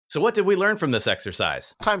So what did we learn from this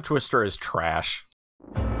exercise? Time Twister is trash.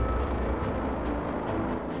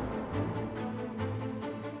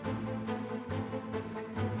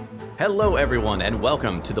 Hello, everyone, and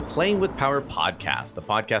welcome to the Playing with Power podcast, the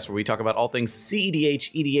podcast where we talk about all things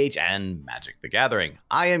CEDH, EDH, and Magic the Gathering.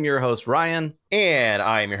 I am your host, Ryan. And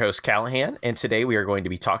I am your host, Callahan, and today we are going to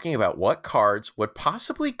be talking about what cards would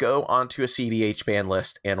possibly go onto a CEDH ban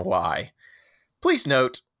list and why. Please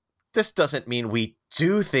note, this doesn't mean we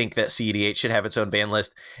do think that CEDH should have its own ban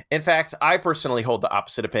list. In fact, I personally hold the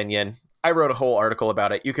opposite opinion. I wrote a whole article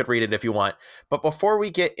about it. You could read it if you want. But before we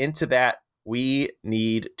get into that, we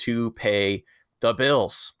need to pay the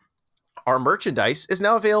bills. Our merchandise is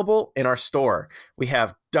now available in our store. We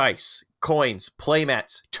have dice, coins,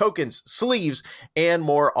 playmats, tokens, sleeves, and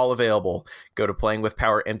more all available. Go to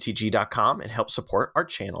playingwithpowermtg.com and help support our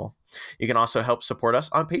channel. You can also help support us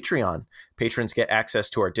on Patreon. Patrons get access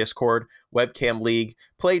to our Discord, webcam league,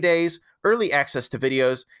 play days, early access to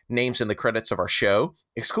videos, names in the credits of our show,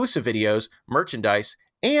 exclusive videos, merchandise,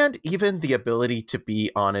 and even the ability to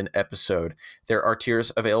be on an episode. There are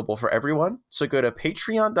tiers available for everyone, so go to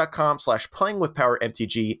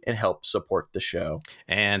patreon.com/playingwithpowermtg and help support the show.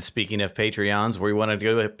 And speaking of Patreons, we want to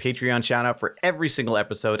do a Patreon shout out for every single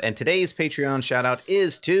episode, and today's Patreon shout out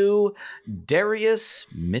is to Darius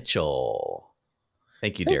Mitchell.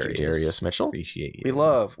 Thank you, Darius Mitchell. Appreciate you. We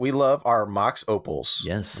love our Mox Opals.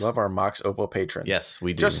 Yes. We love our Mox Opal patrons. Yes,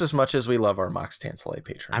 we do. Just as much as we love our Mox Tantalite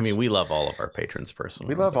patrons. I mean, we love all of our patrons personally.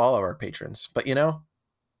 We love all of our patrons. But, you know,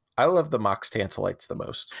 I love the Mox Tantalites the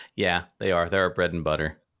most. Yeah, they are. They're our bread and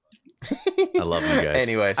butter. I love you guys.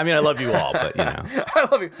 Anyways. I mean, I love you all, but, you know. I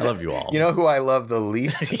love you all. You know who I love the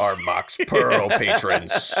least? Our Mox Pearl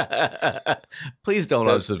patrons. Please don't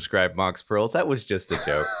unsubscribe, Mox Pearls. That was just a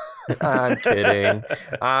joke. I'm kidding.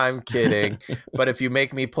 But if you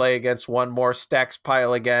make me play against one more stacks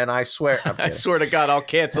pile again, I swear. I swear to God, I'll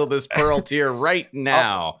cancel this Pearl tier right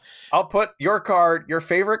now. I'll put your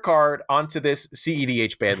favorite card, onto this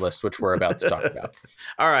CEDH ban list, which we're about to talk about.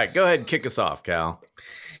 All right, go ahead and kick us off, Cal.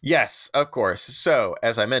 Yes, of course. So,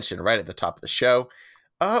 as I mentioned right at the top of the show,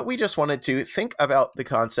 we just wanted to think about the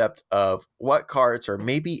concept of what cards are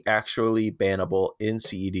maybe actually bannable in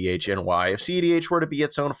CEDH and why. If CEDH were to be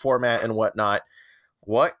its own format and whatnot,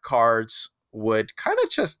 what cards would kind of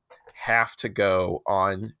just have to go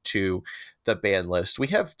on to the ban list? We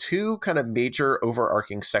have two kind of major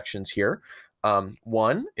overarching sections here.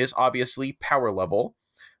 One is obviously power level.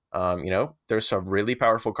 There's some really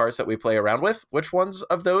powerful cards that we play around with. Which ones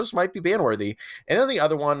of those might be ban worthy? And then the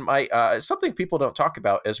other one might something people don't talk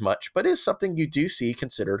about as much, but is something you do see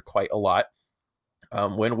considered quite a lot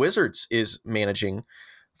when Wizards is managing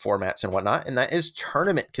formats and whatnot, and that is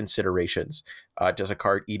tournament considerations. Does a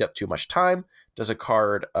card eat up too much time? Does a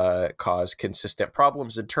card cause consistent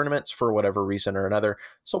problems in tournaments for whatever reason or another?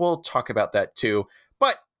 So we'll talk about that too.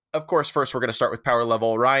 But of course, first we're going to start with power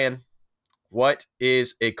level. Ryan, what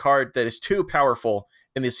is a card that is too powerful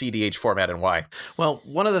in the CEDH format and why? Well,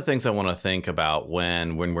 one of the things I want to think about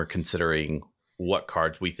when we're considering what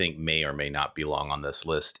cards we think may or may not belong on this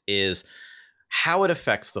list is how it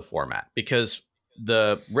affects the format. Because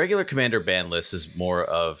the regular Commander ban list is more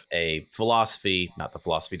of a philosophy, not the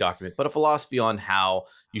philosophy document, but a philosophy on how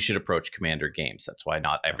you should approach Commander games. That's why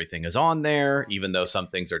not everything is on there, even though some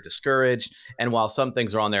things are discouraged. And while some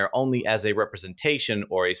things are on there only as a representation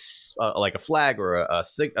or like a flag or a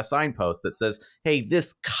signpost that says, hey,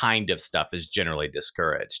 this kind of stuff is generally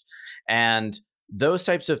discouraged. And those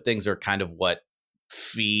types of things are kind of what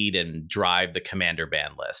feed and drive the Commander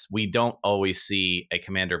ban list. We don't always see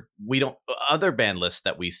other ban lists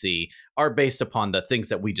that we see are based upon the things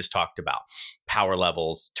that we just talked about: power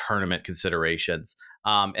levels, tournament considerations,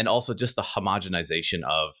 and also just the homogenization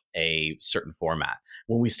of a certain format.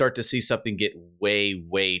 When we start to see something get way,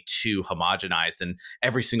 way too homogenized and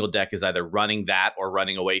every single deck is either running that or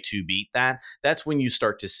running away to beat that, that's when you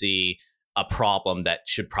start to see a problem that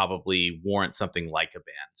should probably warrant something like a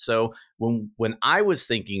ban. So when I was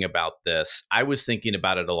thinking about this, I was thinking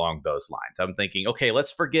about it along those lines. I'm thinking, okay,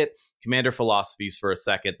 let's forget Commander philosophies for a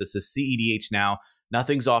second. This is CEDH now.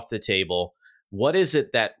 Nothing's off the table. What is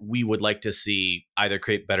it that we would like to see either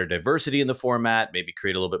create better diversity in the format, maybe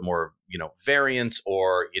create a little bit more, variance,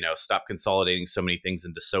 or, stop consolidating so many things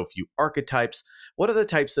into so few archetypes? What are the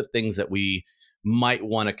types of things that we might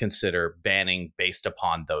want to consider banning based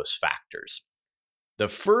upon those factors? The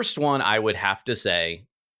first one I would have to say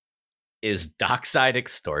is Dockside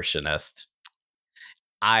Extortionist.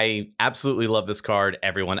 I absolutely love this card.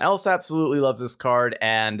 Everyone else absolutely loves this card.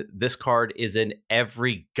 And this card is in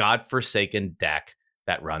every godforsaken deck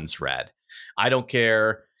that runs red. I don't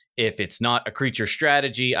care If it's not a creature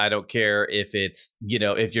strategy, I don't care if it's,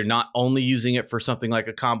 if you're not only using it for something like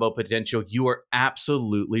a combo potential, you are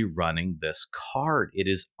absolutely running this card. It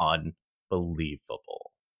is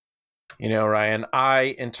unbelievable. Ryan,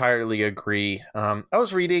 I entirely agree. I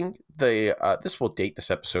was reading this will date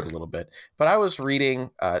this episode a little bit, but I was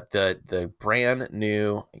reading the brand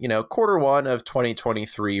new, quarter one of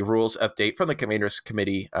 2023 rules update from the Commanders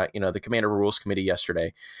Committee, the Commander Rules Committee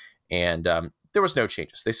yesterday. And there was no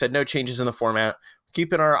changes. They said no changes in the format.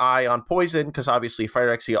 Keeping our eye on poison, because obviously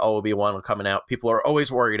Phyrexia OB1 coming out. People are always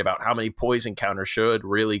worried about how many poison counters should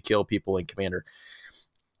really kill people in Commander.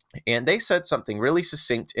 And they said something really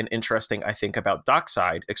succinct and interesting, I think, about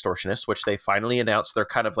Dockside Extortionists, which they finally announced they're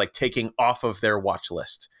kind of like taking off of their watch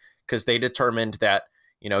list, because they determined that,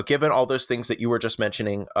 given all those things that you were just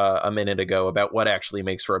mentioning a minute ago about what actually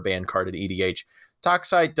makes for a ban card at EDH,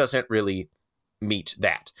 Dockside doesn't really meet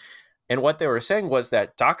that. And what they were saying was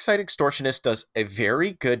that Dockside Extortionist does a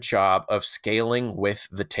very good job of scaling with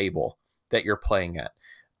the table that you're playing at.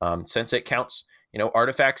 Since it counts,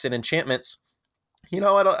 artifacts and enchantments, at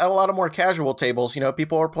a lot of more casual tables,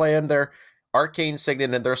 people are playing their Arcane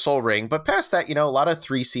Signet and their Soul Ring. But past that, a lot of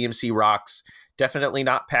 3 CMC rocks, definitely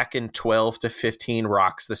not packing 12 to 15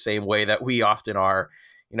 rocks the same way that we often are.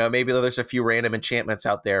 Maybe there's a few random enchantments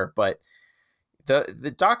out there, but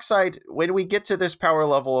the Dockside, when we get to this power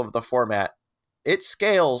level of the format, it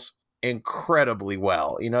scales incredibly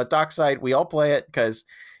well. Dockside, we all play it because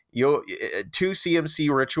 2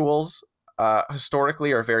 CMC rituals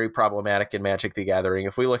historically are very problematic in Magic the Gathering.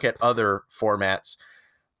 If we look at other formats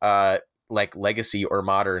like Legacy or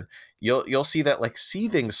Modern, you'll see that like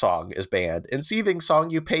Seething Song is banned. In Seething Song,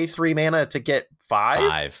 you pay 3 mana to get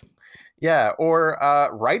 5. Yeah, or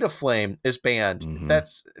Rite of Flame is banned. Mm-hmm.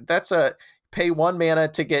 That's a pay 1 mana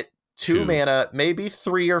to get 2 mana, maybe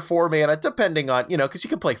 3 or 4 mana, depending on, because you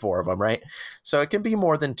can play 4 of them, right? So it can be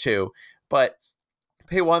more than 2, but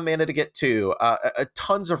pay 1 mana to get 2.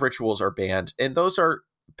 Tons of rituals are banned, and those are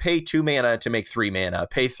pay 2 mana to make 3 mana,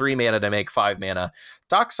 pay 3 mana to make 5 mana.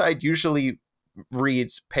 Dockside usually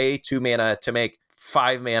reads pay 2 mana to make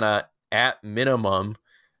 5 mana at minimum,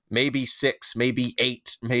 maybe 6, maybe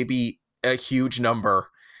 8, maybe a huge number.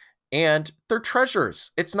 And they're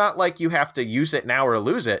treasures. It's not like you have to use it now or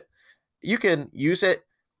lose it. You can use it,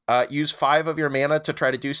 use 5 of your mana to try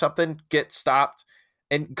to do something, get stopped,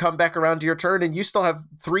 and come back around to your turn, and you still have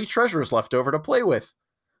 3 treasures left over to play with.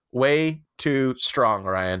 Way too strong,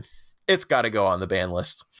 Ryan. It's got to go on the ban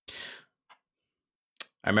list.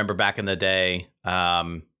 I remember back in the day,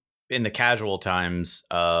 in the casual times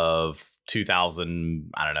of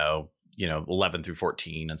 2000, I don't know, 11 through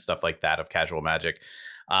 14 and stuff like that of casual Magic,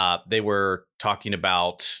 they were talking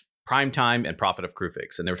about Primetime and Prophet of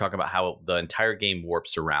Kruphix, and they were talking about how the entire game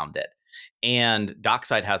warps around it. And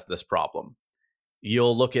Dockside has this problem.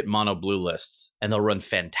 You'll look at mono blue lists and they'll run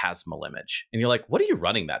Phantasmal Image, and you're like, what are you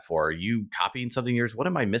running that for? Are you copying something of yours? What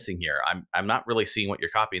am I missing here? I'm not really seeing what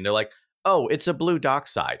you're copying. They're like, oh, it's a blue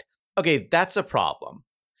Dockside. Okay, that's a problem.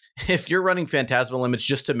 If you're running Phantasmal Image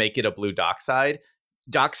just to make it a blue Dockside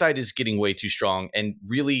is getting way too strong and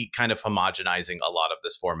really kind of homogenizing a lot of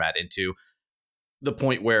this format into the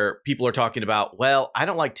point where people are talking about, well, I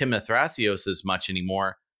don't like Tymna Thrasios as much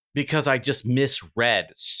anymore because I just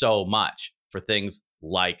misread so much for things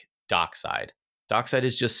like Dockside. Dockside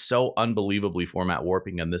is just so unbelievably format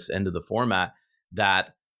warping on this end of the format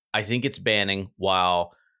that I think it's banning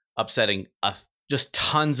while upsetting just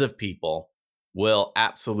tons of people will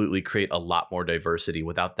absolutely create a lot more diversity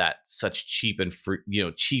without that such cheap and free,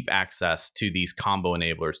 cheap access to these combo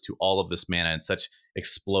enablers, to all of this mana and such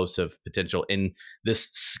explosive potential in this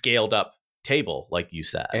scaled up table, like you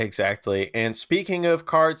said. Exactly. And speaking of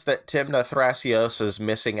cards that Tymna Thrasios is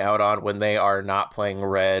missing out on when they are not playing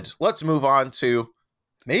red, let's move on to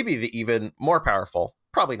maybe the even more powerful,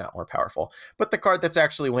 probably not more powerful, but the card that's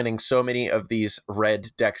actually winning so many of these red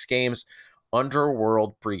decks games,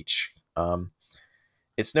 Underworld Breach.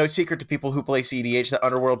 It's no secret to people who play CDH that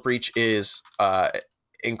Underworld Breach is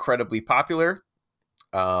incredibly popular.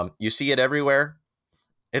 You see it everywhere.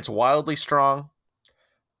 It's wildly strong.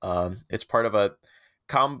 It's part of a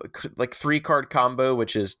 3-card combo,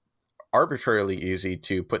 which is arbitrarily easy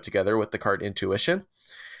to put together with the card Intuition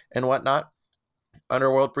and whatnot.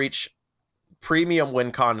 Underworld Breach, premium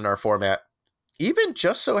win con in our format, even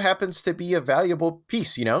just so happens to be a valuable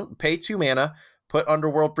piece. Pay 2 mana, put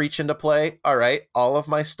Underworld Breach into play. All right, all of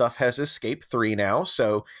my stuff has Escape 3 now,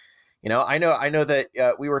 so I know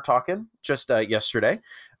that we were talking just yesterday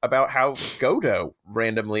about how a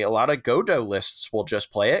lot of Godo lists will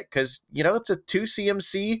just play it because, it's a 2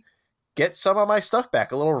 CMC get some of my stuff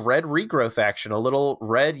back. A little red regrowth action, a little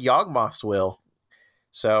red Yawgmoth's Will.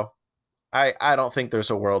 So I don't think there's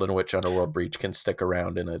a world in which Underworld Breach can stick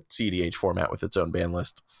around in a CDH format with its own ban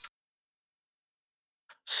list.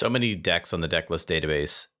 So many decks on the deck list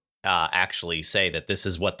database actually say that this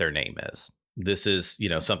is what their name is. This is,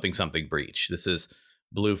 something breach. This is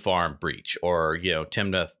Blue Farm Breach, or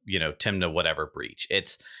Tymna whatever breach.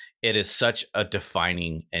 It is such a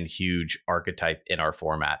defining and huge archetype in our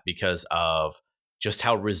format because of just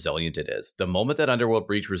how resilient it is. The moment that Underworld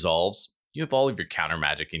Breach resolves, you have all of your counter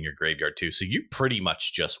magic in your graveyard too, so you pretty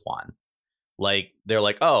much just won. Like, they're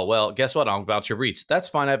like, oh, well, guess what? I'll bounce your Breach. That's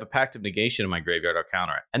fine. I have a Pact of Negation in my graveyard. I'll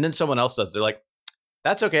counter it. And then someone else does. They're like,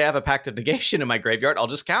 that's okay. I have a Pact of Negation in my graveyard. I'll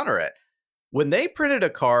just counter it. When they printed a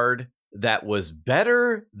card that was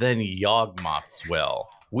better than Yawgmoth's Will,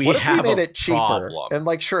 we made it cheaper? Problem. And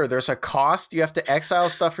like, sure, there's a cost. You have to exile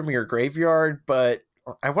stuff from your graveyard, but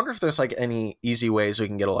I wonder if there's like any easy ways we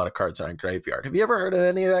can get a lot of cards in our graveyard. Have you ever heard of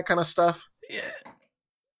any of that kind of stuff? Yeah.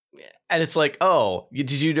 And it's like, oh,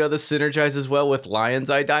 did you know this synergizes well with Lion's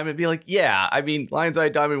Eye Diamond? Be like, yeah, I mean, Lion's Eye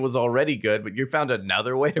Diamond was already good, but you found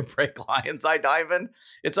another way to break Lion's Eye Diamond?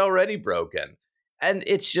 It's already broken. And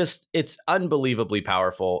it's unbelievably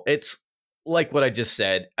powerful. It's like what I just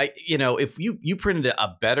said. If you printed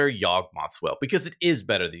a better Yawgmoth's Will, because it is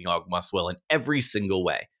better than Yawgmoth's Will in every single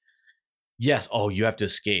way. Yes, you have to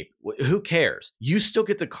escape. Who cares? You still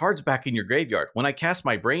get the cards back in your graveyard. When I cast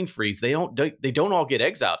my Brain Freeze, they don't all get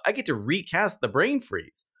exiled. I get to recast the Brain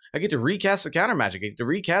Freeze. I get to recast the counter magic. I get to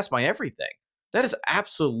recast my everything. That is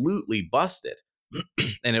absolutely busted.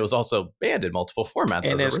 And it was also banned in multiple formats.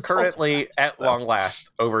 And is currently at long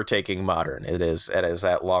last overtaking Modern. It is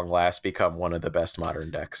at long last become one of the best Modern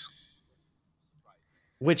decks.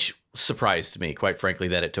 Which surprised me, quite frankly,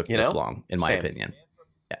 that it took this long, in my opinion.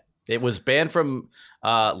 It was banned from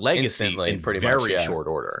Legacy instantly, in very short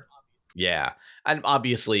order. Yeah. And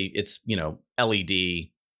obviously it's, LED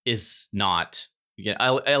is not,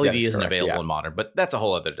 LED isn't available in Modern, but that's a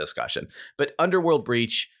whole other discussion. But Underworld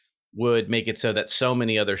Breach would make it so that so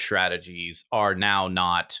many other strategies are now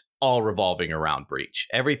not all revolving around Breach.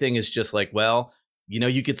 Everything is just like, well,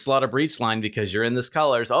 you could slot a Breach line because you're in this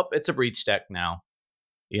colors. Oh, it's a Breach deck now.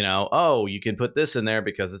 You can put this in there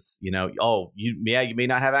because it's, you may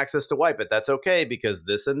not have access to white, but that's okay because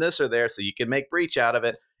this and this are there. So you can make Breach out of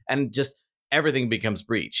it. And just everything becomes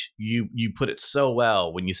Breach. You put it so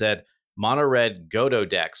well when you said mono red Godo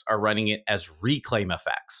decks are running it as reclaim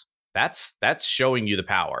effects. That's showing you the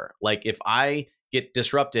power. Like, if I get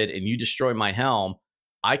disrupted and you destroy my helm,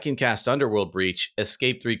 I can cast Underworld Breach,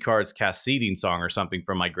 escape 3 cards, cast Seething Song or something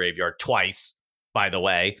from my graveyard twice, by the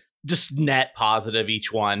way. Just net positive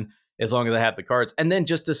each one, as long as I have the cards, and then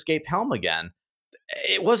just escape helm again.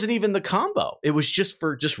 It wasn't even the combo. It was just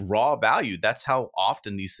for raw value. That's how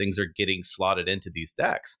often these things are getting slotted into these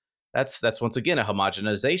decks. That's once again a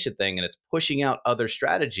homogenization thing, and it's pushing out other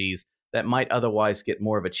strategies that might otherwise get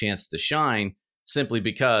more of a chance to shine simply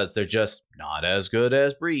because they're just not as good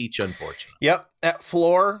as Breach, unfortunately. Yep. At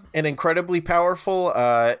floor, an incredibly powerful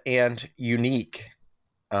and unique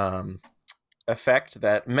effect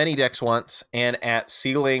that many decks want, and at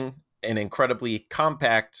ceiling, an incredibly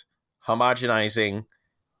compact, homogenizing,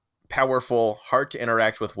 powerful, hard to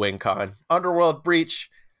interact with win con. Underworld Breach,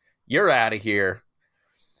 you're out of here.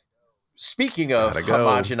 Speaking of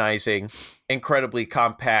homogenizing, incredibly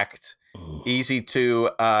compact, easy to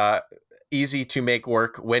make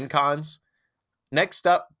work win cons. Next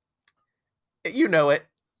up, you know it,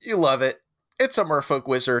 you love it. It's a Merfolk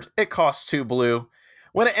Wizard. It costs 2 blue.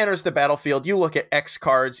 When it enters the battlefield, you look at X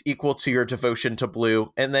cards equal to your devotion to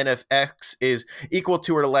blue, and then if X is equal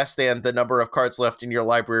to or less than the number of cards left in your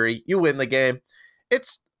library, you win the game.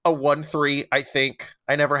 It's a 1/3, I think.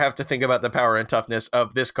 I never have to think about the power and toughness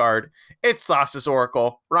of this card. It's Thassa's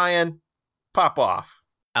Oracle. Ryan, pop off.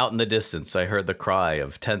 Out in the distance, I heard the cry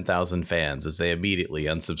of 10,000 fans as they immediately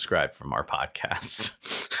unsubscribed from our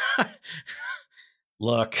podcast.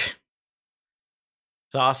 Look,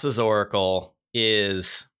 Thassa's Oracle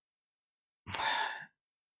is...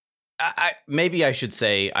 maybe I should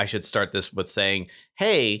start this with saying,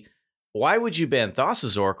 hey, why would you ban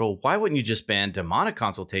Thassa's Oracle? Why wouldn't you just ban Demonic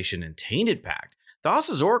Consultation and Tainted Pact?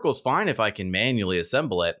 Thassa's Oracle is fine if I can manually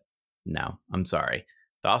assemble it. No, I'm sorry.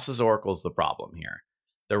 Thassa's Oracle is the problem here.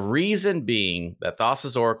 The reason being that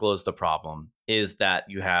Thassa's Oracle is the problem is that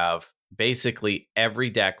you have basically every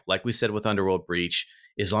deck, like we said with Underworld Breach,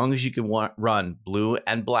 as long as you can run blue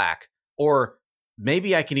and black, or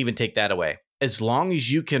maybe I can even take that away. As long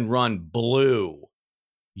as you can run blue,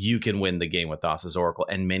 you can win the game with Thassa's Oracle,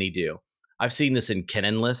 and many do. I've seen this in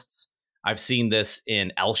Kennen lists. I've seen this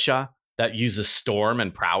in Elsha. that uses Storm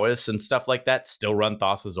and Prowess and stuff like that still run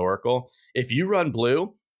Thassa's Oracle. If you run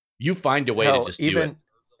blue, you find a way to just do it.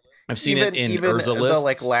 I've seen it in Urza lists. The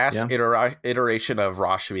like last iteration of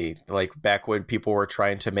Rashmi, like back when people were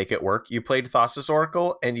trying to make it work, you played Thassa's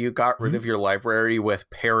Oracle and you got rid of your library with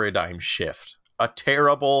Paradigm Shift, a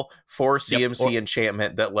terrible 4 CMC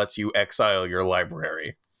enchantment that lets you exile your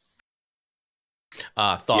library.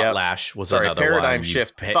 Thought Lash was another Paradigm one.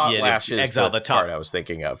 Shift. Thought Lash is the card I was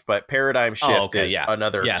thinking of, but Paradigm Shift is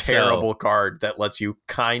another terrible card that lets you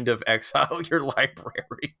kind of exile your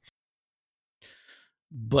library.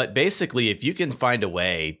 But basically, if you can find a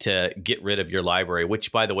way to get rid of your library,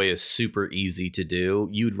 which, by the way, is super easy to do,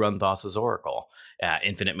 you'd run Thassa's Oracle.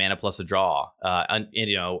 Infinite mana plus a draw.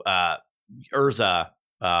 Urza,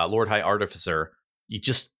 Lord High Artificer, you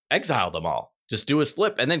just exile them all. Just do his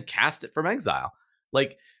flip and then cast it from exile.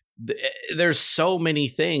 Like, there's so many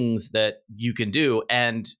things that you can do.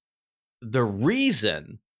 And the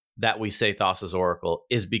reason that we say Thassa's Oracle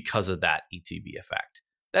is because of that ETB effect.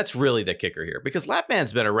 That's really the kicker here, because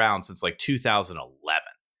Labman's been around since like 2011,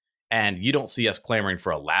 and you don't see us clamoring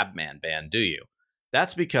for a Labman ban, do you?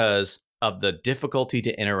 That's because of the difficulty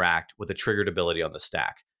to interact with the triggered ability on the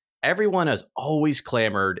stack. Everyone has always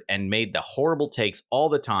clamored and made the horrible takes all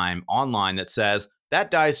the time online that says that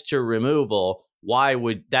dies to removal. Why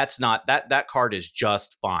would that card is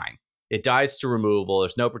just fine. It dies to removal.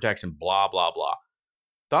 There's no protection, blah, blah, blah.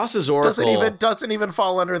 Thassa's Oracle doesn't even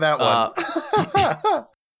fall under that one.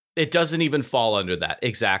 It doesn't even fall under that.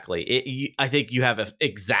 Exactly. I think you have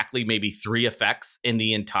exactly maybe 3 effects in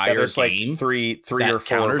the entire there's game. Like three or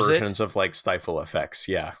 4 versions of like stifle effects.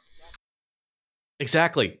 Yeah.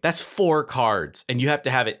 Exactly. That's 4 cards, and you have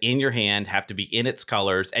to have it in your hand, have to be in its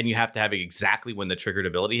colors, and you have to have it exactly when the triggered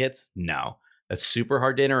ability hits. No, that's super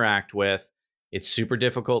hard to interact with. It's super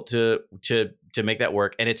difficult to make that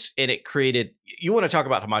work, and it created. You want to talk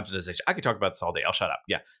about homogenization? I could talk about this all day. I'll shut up.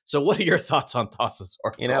 Yeah. So, what are your thoughts on Thassa's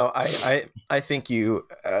Oracle? You know, I think you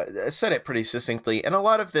said it pretty succinctly, and a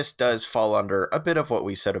lot of this does fall under a bit of what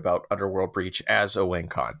we said about Underworld Breach as a win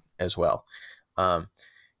con as well.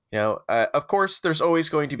 Of course, there's always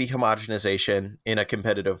going to be homogenization in a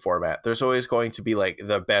competitive format. There's always going to be like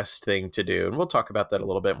the best thing to do, and we'll talk about that a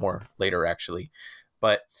little bit more later, actually.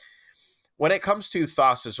 But when it comes to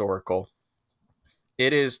Thassa's Oracle,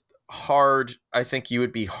 it is hard. I think you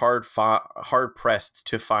would be hard pressed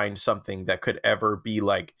to find something that could ever be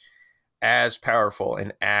like as powerful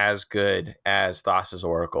and as good as Thassa's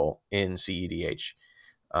Oracle in CEDH.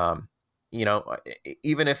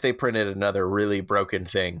 Even if they printed another really broken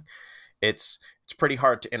thing, it's pretty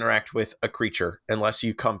hard to interact with a creature unless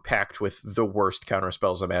you come packed with the worst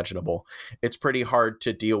counterspells imaginable. It's pretty hard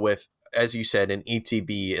to deal with, as you said, an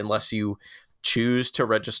ETB unless you choose to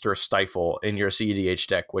register Stifle in your CEDH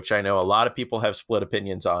deck, which I know a lot of people have split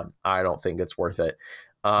opinions on. I don't think it's worth it.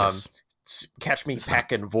 Yes. Catch me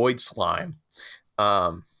packing Void Slime.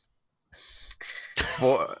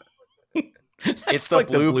 It's the like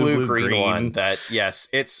blue green one that, yes,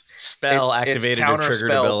 it's spell activated or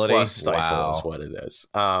triggered ability plus Stifle is what it is.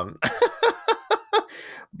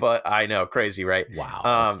 But I know, crazy, right?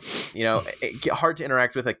 Wow. Hard to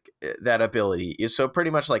interact with that ability. So pretty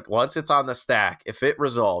much like once it's on the stack, if it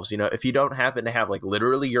resolves, if you don't happen to have like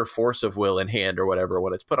literally your Force of Will in hand or whatever,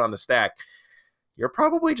 when it's put on the stack, you're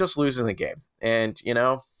probably just losing the game. And,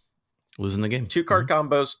 losing the game. 2-card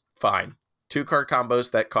combos, fine. 2-card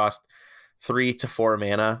combos that cost 3 to 4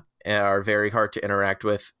 mana and are very hard to interact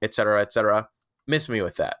with, etc., etc. Miss me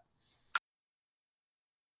with that.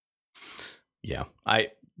 Yeah, I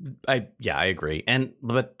agree.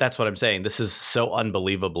 But that's what I'm saying. This is so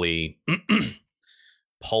unbelievably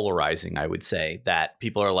polarizing, I would say, that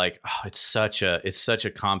people are like, oh, it's such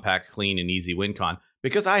a compact, clean, and easy win con.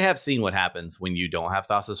 Because I have seen what happens when you don't have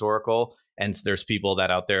Thassa's Oracle, and there's people that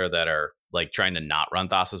out there that are like trying to not run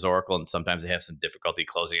Thassa's Oracle, and sometimes they have some difficulty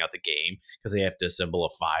closing out the game because they have to assemble a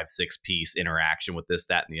 5-6 piece interaction with this,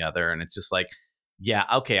 that, and the other. And it's just like, yeah,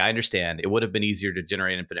 okay, I understand. It would have been easier to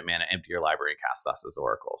generate infinite mana, empty your library, and cast Thassa's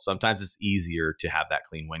Oracle. Sometimes it's easier to have that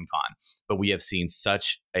clean win con, but we have seen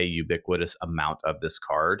such a ubiquitous amount of this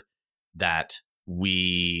card that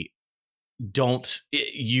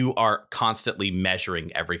you are constantly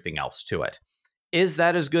measuring everything else to it. Is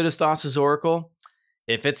that as good as Thassa's Oracle?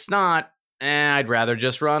 If it's not, I'd rather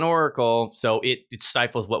just run Oracle. So it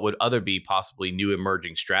stifles what would other be possibly new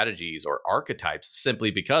emerging strategies or archetypes simply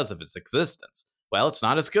because of its existence. Well, it's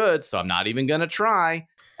not as good, so I'm not even going to try.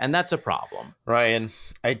 And that's a problem. Ryan,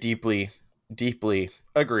 I deeply, deeply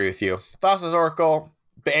agree with you. Thassa's Oracle,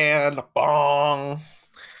 banned, bong.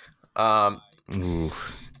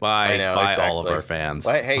 I know, by all of exactly. our fans.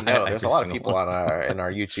 But hey, By no, there's a every lot of single people one. in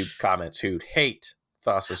our YouTube comments who hate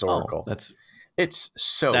Thassa's Oh, Oracle. It's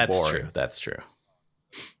so that's boring. true. That's true.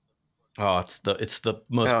 Oh, it's the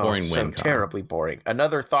most Oh, boring it's win, so Connor. terribly boring.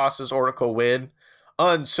 Another Thassa's Oracle win.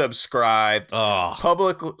 Unsubscribed. Oh,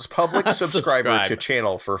 Public subscriber to subscribe.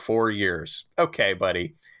 channel for 4 years. Okay,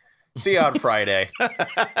 buddy. See you on Friday.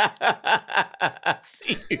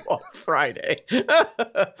 See you on Friday.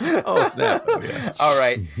 Oh snap! Oh, yeah. All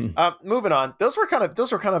right. Moving on. Those were kind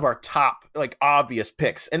of our top, like, obvious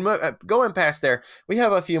picks. And going past there, we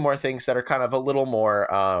have a few more things that are kind of a little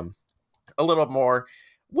more.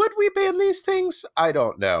 Would we ban these things? I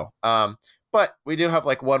don't know. But we do have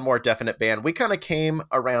like one more definite ban. We kind of came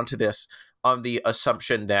around to this on the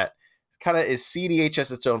assumption that kind of is CDH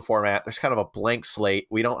as its own format. There's kind of a blank slate.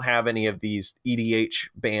 We don't have any of these EDH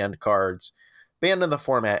banned cards banned in the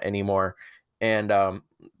format anymore. And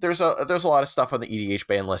there's a lot of stuff on the EDH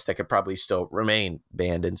ban list that could probably still remain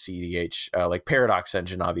banned in CDH, like Paradox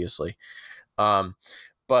Engine, obviously.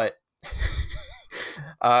 But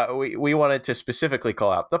we wanted to specifically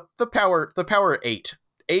call out the power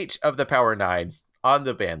 8 of the power 9 on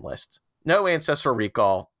the ban list. No Ancestral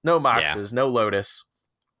Recall, no Moxes, no Lotus.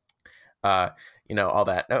 All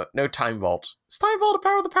that. No Time Vault. Is Time Vault a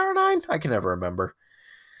power of the power 9? I can never remember.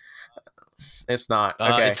 It's not.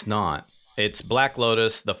 Okay. It's not. It's Black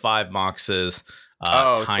Lotus, the 5 Moxes,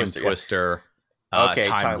 Time Twister, okay,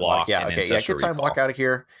 Time Walk. Yeah, okay. Yeah, get Time Walk out of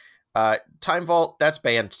here. Time Vault, that's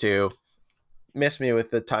banned too. Miss me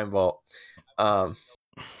with the Time Vault.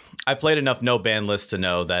 I played enough no ban lists to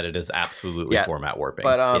know that it is absolutely format warping.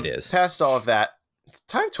 But it is. Past all of that,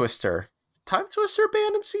 Time Twister banned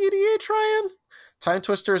in CEDH, Ryan? Time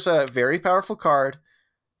Twister is a very powerful card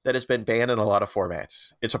that has been banned in a lot of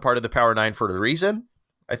formats. It's a part of the Power 9 for a reason.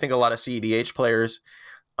 I think a lot of CEDH players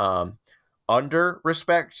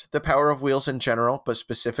under-respect the power of wheels in general, but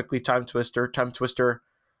specifically Time Twister. Time Twister,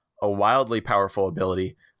 a wildly powerful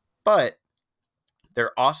ability. But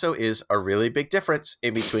there also is a really big difference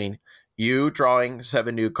in between you drawing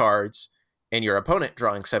 7 new cards and your opponent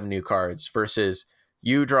drawing 7 new cards versus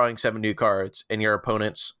you drawing 7 new cards and your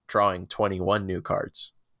opponent's drawing 21 new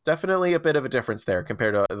cards. Definitely a bit of a difference there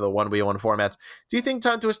compared to the 1v1 formats. Do you think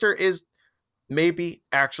Time Twister is maybe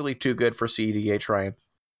actually too good for CEDH, Ryan?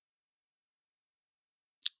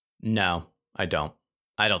 No, I don't.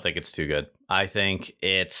 I don't think it's too good. I think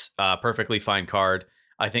it's a perfectly fine card.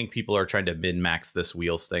 I think people are trying to min-max this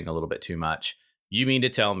wheels thing a little bit too much. You mean to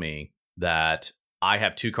tell me that I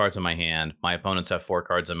have 2 cards in my hand, my opponents have 4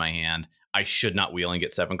 cards in my hand, I should not wheel and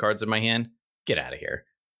get 7 cards in my hand? Get out of here.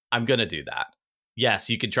 I'm going to do that. Yes,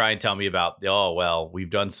 you could try and tell me about, oh, well, we've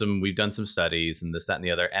done some studies and this, that, and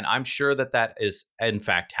the other. And I'm sure that is in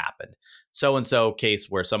fact happened. So-and-so case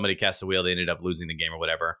where somebody cast a wheel, they ended up losing the game or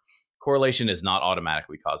whatever. Correlation is not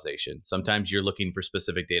automatically causation. Sometimes you're looking for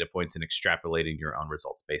specific data points and extrapolating your own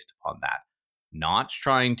results based upon that. Not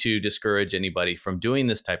trying to discourage anybody from doing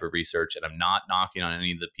this type of research. And I'm not knocking on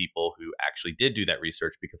any of the people who actually did do that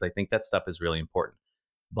research, because I think that stuff is really important.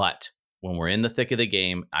 But when we're in the thick of the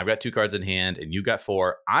game, I've got 2 cards in hand and you got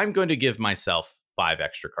 4, I'm going to give myself 5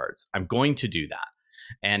 extra cards. I'm going to do that.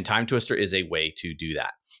 And Time Twister is a way to do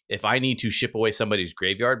that. If I need to ship away somebody's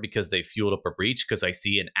graveyard because they fueled up a breach because I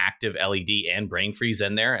see an active LED and Brain Freeze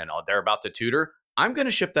in there and they're about to tutor, I'm going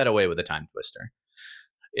to ship that away with a Time Twister.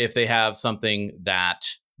 If they have something that,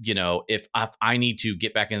 if I need to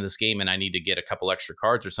get back into this game and I need to get a couple extra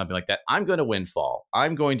cards or something like that, I'm going to Windfall.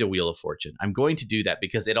 I'm going to Wheel of Fortune. I'm going to do that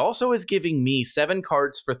because it also is giving me 7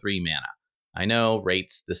 cards for 3 mana. I know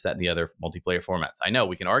rates, this, that, and the other multiplayer formats. I know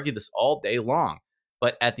we can argue this all day long.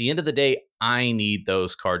 But at the end of the day, I need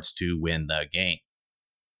those cards to win the game.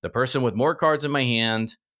 The person with more cards in my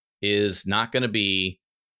hand is not going to be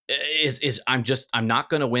I'm not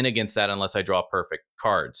going to win against that unless I draw perfect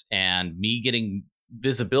cards. And me getting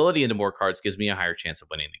visibility into more cards gives me a higher chance of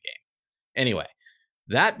winning the game. Anyway,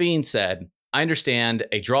 that being said, I understand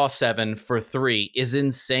a draw 7 for 3 is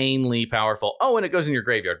insanely powerful. Oh, and it goes in your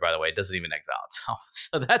graveyard, by the way. It doesn't even exile itself.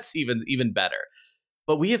 So that's even better.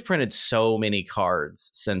 But we have printed so many cards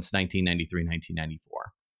since 1993,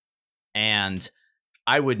 1994. And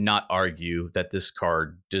I would not argue that this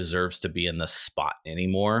card deserves to be in the spot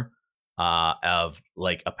anymore of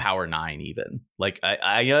like a power 9 even. Like,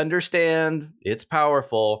 I understand it's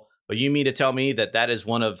powerful, but you mean to tell me that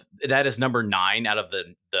is number 9 out of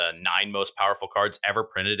the 9 most powerful cards ever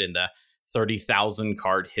printed in the 30,000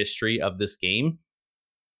 card history of this game?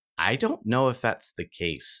 I don't know if that's the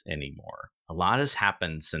case anymore. A lot has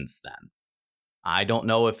happened since then. I don't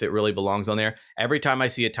know if it really belongs on there. Every time I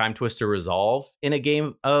see a Time Twister resolve in a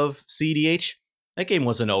game of CEDH, That game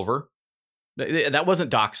wasn't over. That wasn't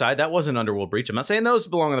Dockside. That wasn't Underworld Breach. I'm not saying those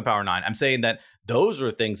belong on the Power 9. I'm saying that those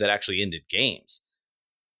are things that actually ended games.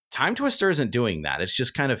 Time Twister isn't doing that. It's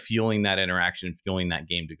just kind of fueling that interaction, fueling that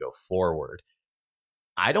game to go forward.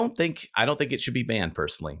 I don't think it should be banned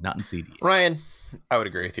personally, not in CDH. Ryan, I would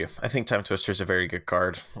agree with you. I think Time Twister is a very good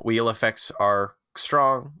card. Wheel effects are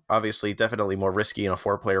strong, obviously, definitely more risky in a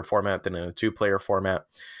 4-player format than in a 2-player format.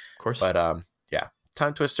 Of course. But yeah,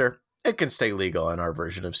 Time Twister, it can stay legal in our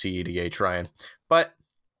version of CEDH, Ryan. But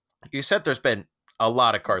you said there's been a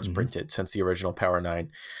lot of cards printed since the original Power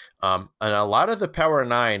 9. And a lot of the Power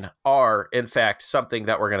 9 are, in fact, something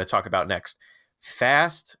that we're going to talk about next.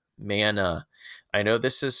 Fast mana. I know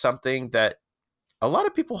this is something that a lot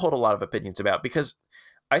of people hold a lot of opinions about, because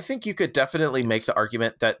I think you could definitely make the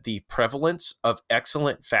argument that the prevalence of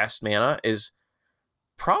excellent fast mana is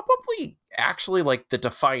probably actually like the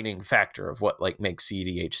defining factor of what like makes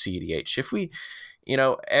CEDH. If we,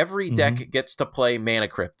 every deck gets to play Mana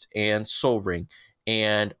Crypt and Soul Ring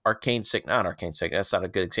and Arcane Signet, not Arcane Signet, that's not a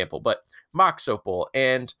good example, but Mox Opal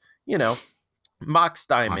and, Mox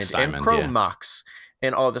Diamond and Chrome Mox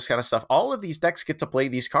and all this kind of stuff. All of these decks get to play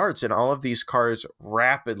these cards, and all of these cards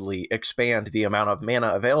rapidly expand the amount of mana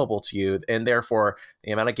available to you, and therefore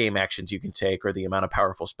the amount of game actions you can take or the amount of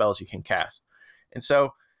powerful spells you can cast. And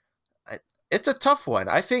so it's a tough one.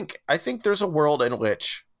 I think there's a world in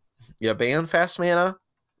which you ban fast mana,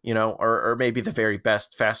 or maybe the very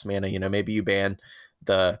best fast mana, maybe you ban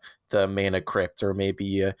the Mana Crypt, or maybe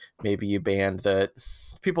you ban the,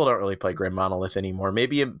 people don't really play Grim Monolith anymore.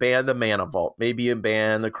 Maybe you ban the Mana Vault, maybe you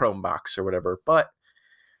ban the Chrome Box or whatever. But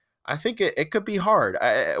I think it could be hard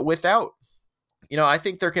without, I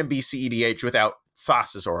think there can be CEDH without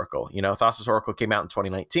Thassa's Oracle. Thassa's Oracle came out in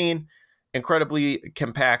 2019. Incredibly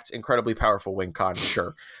compact, incredibly powerful win con,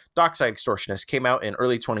 sure. Dockside Extortionist came out in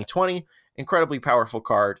early 2020. Incredibly powerful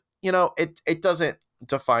card. It doesn't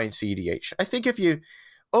define CEDH. I think if you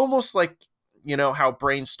almost like, how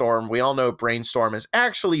Brainstorm, we all know Brainstorm is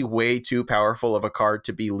actually way too powerful of a card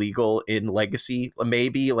to be legal in Legacy.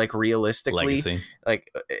 Maybe like realistically, Legacy. Like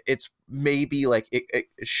it's maybe like it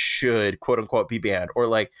should quote unquote be banned, or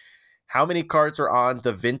like how many cards are on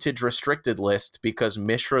the Vintage restricted list because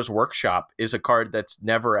Mishra's Workshop is a card that's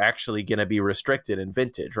never actually going to be restricted in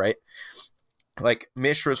Vintage, right? Like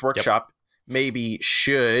Mishra's Workshop maybe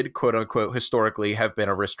should, quote unquote, historically have been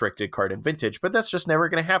a restricted card in Vintage, but that's just never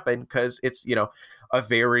going to happen because it's, a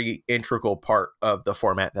very integral part of the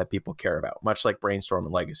format that people care about, much like Brainstorm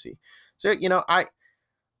and Legacy. So,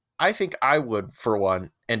 I think I would, for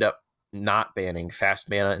one, end up not banning fast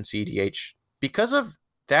mana in CEDH because of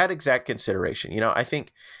that exact consideration. I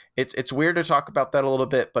think it's weird to talk about that a little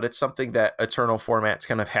bit, but it's something that Eternal formats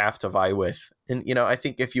kind of have to vie with. And, I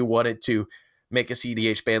think if you wanted to make a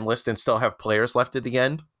CEDH ban list and still have players left at the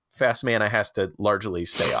end, fast mana has to largely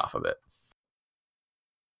stay off of it.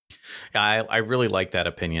 Yeah, I really like that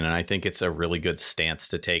opinion, and I think it's a really good stance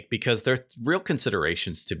to take because there are real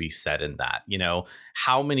considerations to be said in that.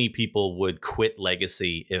 How many people would quit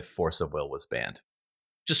Legacy if Force of Will was banned?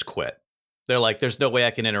 Just quit. They're like, there's no way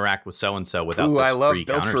I can interact with so-and-so without this I love free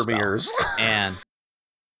Beltramirs. And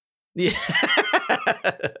yeah,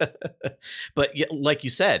 but like you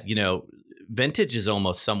said, Vintage is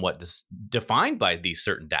almost somewhat defined by these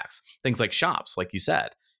certain decks, things like shops, like you said.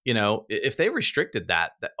 If they restricted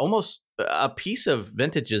that almost a piece of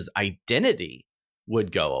Vintage's identity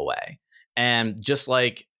would go away. And just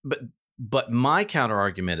like, but my counter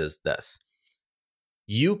argument is this: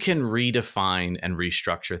 you can redefine and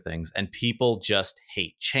restructure things, and people just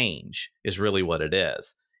hate change is really what it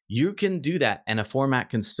is. You can do that and a format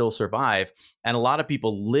can still survive. And a lot of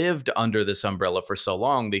people lived under this umbrella for so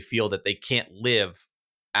long, they feel that they can't live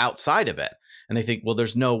outside of it. And they think, well,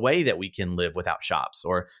 there's no way that we can live without shops,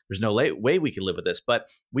 or there's no way we can live with this. But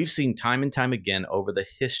we've seen time and time again over the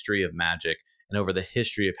history of Magic and over the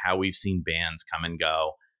history of how we've seen bans come and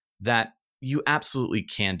go that you absolutely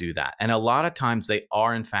can do that. And a lot of times they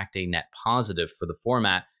are, in fact, a net positive for the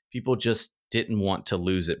format. People just didn't want to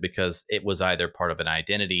lose it because it was either part of an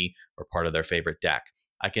identity or part of their favorite deck.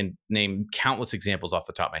 I can name countless examples off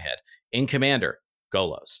the top of my head. In Commander,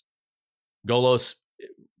 Golos. Golos,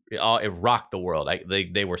 it rocked the world.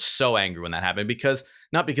 They were so angry when that happened, because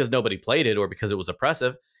not because nobody played it or because it was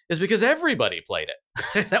oppressive, it's because everybody played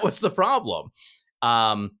it. That was the problem.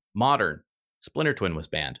 Modern, Splinter Twin was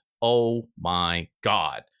banned. Oh my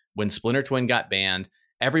God. When Splinter Twin got banned,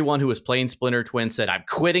 everyone who was playing Splinter Twin said, I'm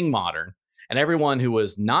quitting Modern. And everyone who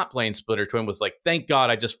was not playing Splinter Twin was like, thank God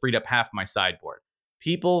I just freed up half my sideboard.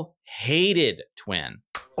 People hated Twin.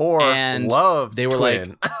 Or loved they were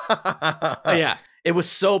Twin. like, yeah. It was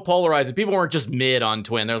so polarizing. People weren't just mid on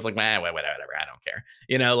Twin. There was like, whatever, I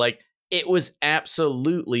don't care. Like it was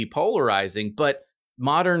absolutely polarizing, but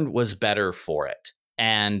Modern was better for it.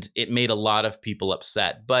 And it made a lot of people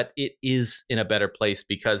upset, but it is in a better place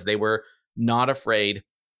because they were not afraid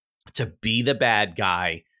to be the bad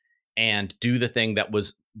guy and do the thing that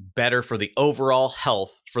was better for the overall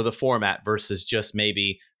health for the format versus just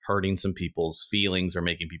maybe hurting some people's feelings or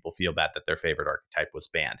making people feel bad that their favorite archetype was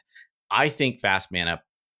banned. I think fast mana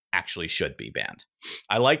actually should be banned.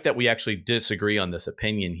 I like that we actually disagree on this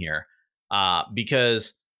opinion here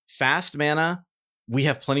because fast mana, we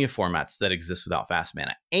have plenty of formats that exist without fast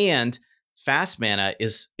mana. And fast mana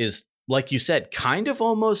is like you said, kind of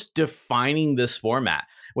almost defining this format.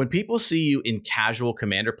 When people see you in casual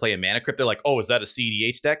Commander play a Mana Crypt, they're like, oh, is that a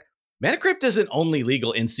CEDH deck? Mana Crypt isn't only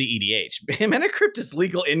legal in CEDH. Mana Crypt is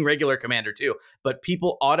legal in regular Commander too. But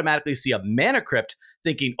people automatically see a Mana Crypt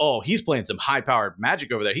thinking, oh, he's playing some high-powered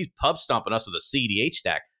Magic over there. He's pub stomping us with a CEDH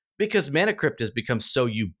deck. Because Mana Crypt has become so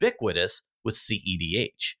ubiquitous with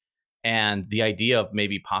CEDH. And the idea of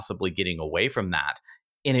maybe possibly getting away from that,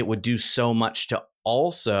 and it would do so much to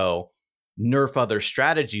also nerf other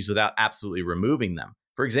strategies without absolutely removing them.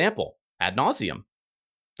 For example, Ad Nauseam.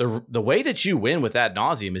 The way that you win with Ad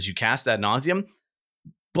Nauseam is you cast Ad Nauseam,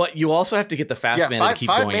 but you also have to get the fast mana to keep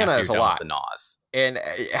going mana after is you're a done lot. with the Naus. And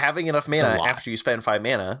having enough mana after you spend 5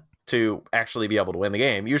 mana to actually be able to win the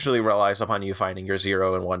game usually relies upon you finding your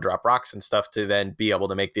 0 and 1 drop rocks and stuff to then be able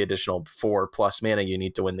to make the additional 4+ mana you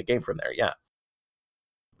need to win the game from there. Yeah.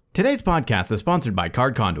 Today's podcast is sponsored by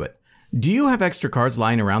Card Conduit. Do you have extra cards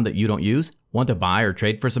lying around that you don't use? Want to buy or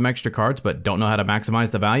trade for some extra cards but don't know how to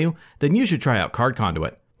maximize the value? Then you should try out Card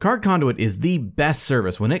Conduit. Card Conduit is the best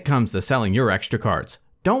service when it comes to selling your extra cards.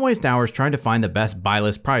 Don't waste hours trying to find the best buy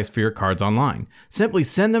list price for your cards online. Simply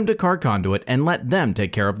send them to Card Conduit and let them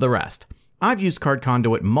take care of the rest. I've used Card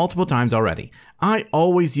Conduit multiple times already. I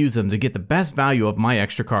always use them to get the best value of my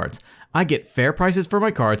extra cards. I get fair prices for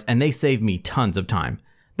my cards and they save me tons of time.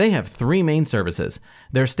 They have 3 main services.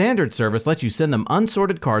 Their standard service lets you send them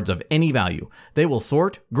unsorted cards of any value. They will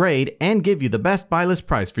sort, grade, and give you the best buy list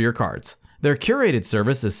price for your cards. Their curated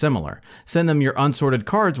service is similar. Send them your unsorted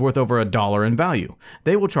cards worth over $1 in value.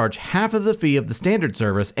 They will charge half of the fee of the standard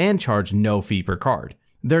service and charge no fee per card.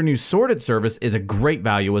 Their new sorted service is a great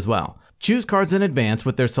value as well. Choose cards in advance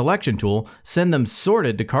with their selection tool, send them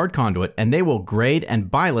sorted to Card Conduit, and they will grade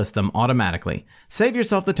and buy list them automatically. Save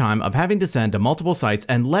yourself the time of having to send to multiple sites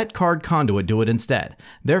and let Card Conduit do it instead.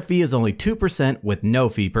 Their fee is only 2% with no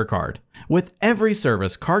fee per card. With every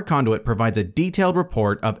service, Card Conduit provides a detailed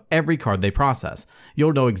report of every card they process.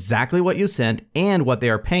 You'll know exactly what you sent and what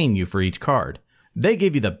they are paying you for each card. They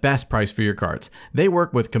give you the best price for your cards. They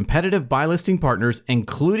work with competitive buy listing partners,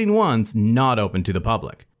 including ones not open to the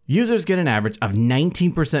public. Users get an average of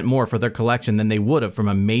 19% more for their collection than they would have from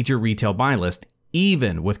a major retail buy list,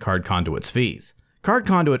 even with Card Conduit's fees. Card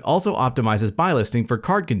Conduit also optimizes buy listing for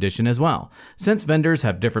card condition as well. Since vendors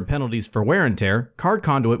have different penalties for wear and tear, Card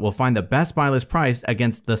Conduit will find the best buy list price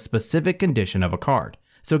against the specific condition of a card.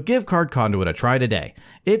 So give Card Conduit a try today.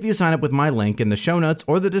 If you sign up with my link in the show notes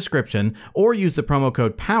or the description, or use the promo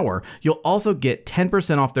code POWER, you'll also get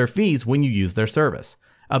 10% off their fees when you use their service.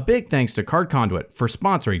 A big thanks to Card Conduit for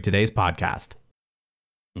sponsoring today's podcast.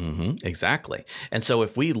 Exactly. And so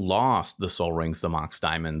if we lost the Sol Rings, the Mox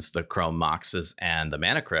Diamonds, the Chrome Moxes, and the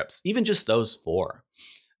Mana Crypts, even just those 4,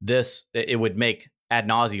 it would make Ad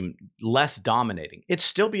Nauseam less dominating. It'd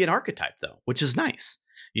still be an archetype though, which is nice.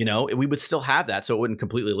 We would still have that, so it wouldn't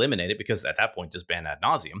completely eliminate it because at that point just ban Ad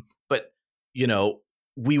Nauseam. But,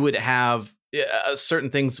 we would have certain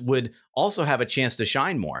things would also have a chance to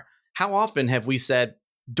shine more. How often have we said,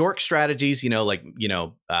 dork strategies,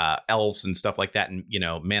 elves and stuff like that, and,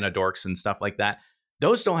 mana dorks and stuff like that,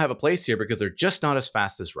 those don't have a place here because they're just not as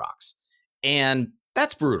fast as rocks. And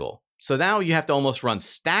that's brutal. So now you have to almost run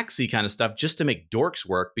stacksy kind of stuff just to make dorks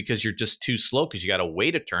work because you're just too slow because you got to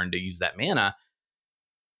wait a turn to use that mana.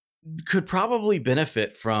 Could probably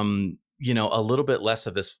benefit from, a little bit less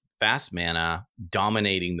of this fast mana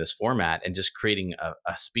dominating this format and just creating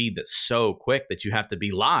a speed that's so quick that you have to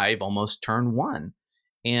be live almost turn 1.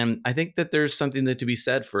 And I think that there's something to be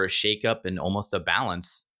said for a shakeup and almost a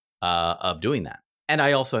balance of doing that. And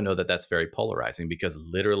I also know that that's very polarizing because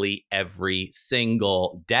literally every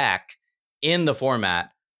single deck in the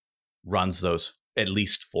format runs those at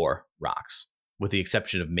least 4 rocks, with the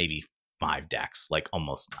exception of maybe 5 decks, like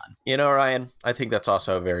almost none. Ryan, I think that's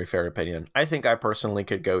also a very fair opinion. I think I personally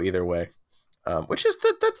could go either way, which is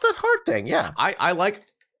that's the hard thing. Yeah, I like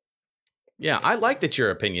Yeah, I like that your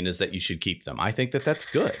opinion is that you should keep them. I think that that's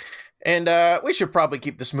good. And we should probably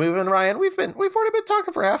keep this moving, Ryan. We've already been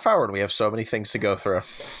talking for a half hour, and we have so many things to go through.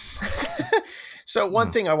 So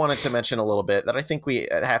one thing I wanted to mention a little bit that I think we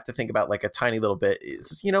have to think about like a tiny little bit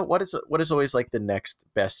is, what is always like the next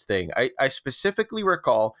best thing. I specifically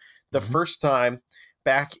recall the first time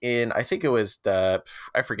back in, I think it was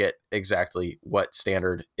I forget exactly what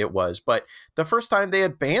standard it was, but the first time they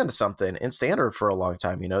had banned something in standard for a long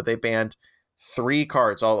time. They banned 3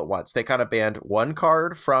 cards all at once. They kind of banned one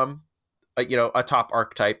card from a top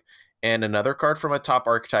archetype and another card from a top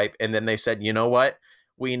archetype. And then they said, you know what?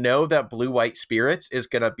 We know that Blue-White Spirits is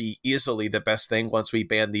going to be easily the best thing once we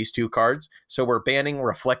ban these 2 cards. So we're banning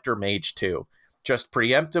Reflector Mage too. Just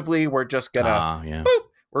preemptively, we're just going to,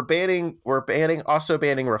 we're also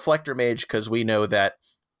banning Reflector Mage because we know that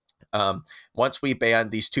once we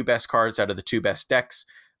ban these 2 best cards out of the 2 best decks,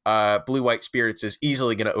 Blue-White Spirits is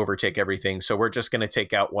easily going to overtake everything. So we're just going to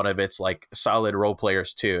take out one of its like solid role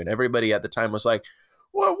players too. And everybody at the time was like,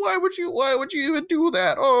 well, why would you even do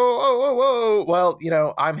that? Oh. Well,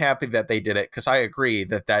 I'm happy that they did it because I agree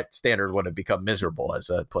that standard would have become miserable as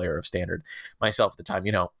a player of standard myself at the time.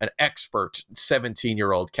 An expert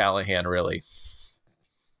 17-year-old Callahan, really.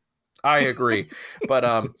 I agree. But,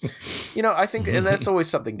 I think, and that's always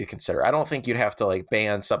something to consider. I don't think you'd have to like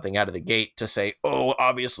ban something out of the gate to say, oh,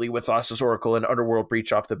 obviously with Thassa's Oracle and Underworld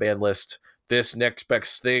Breach off the ban list, this next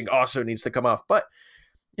best thing also needs to come off. But,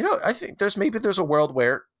 I think there's a world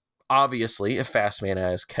where obviously if fast mana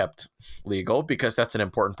is kept legal, because that's an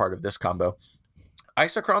important part of this combo,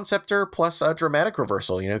 Isochron Scepter plus a Dramatic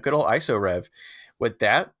Reversal, good old ISO Rev. Would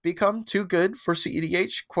that become too good for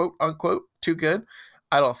CEDH, quote unquote, too good?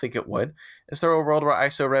 I don't think it would. Is there a world where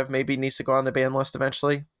ISO Rev maybe needs to go on the ban list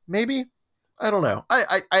eventually? Maybe. I don't know.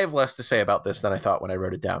 I have less to say about this than I thought when I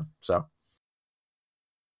wrote it down. So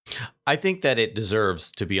I think that it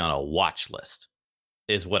deserves to be on a watch list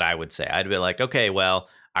is what I would say. I'd be like, okay, well,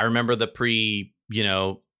 I remember the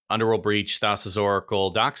Underworld Breach, Thassa's Oracle,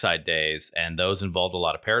 Dockside days, and those involved a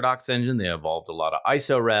lot of Paradox Engine. They involved a lot of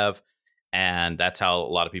ISO Rev. And that's how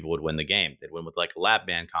a lot of people would win the game. They'd win with like a lab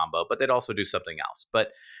ban combo, but they'd also do something else.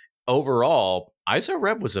 But overall, ISO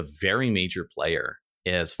Rev was a very major player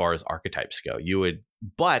as far as archetypes go.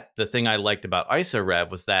 But the thing I liked about ISO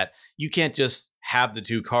Rev was that you can't just have the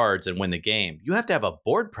 2 cards and win the game. You have to have a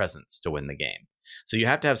board presence to win the game. So you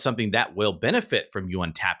have to have something that will benefit from you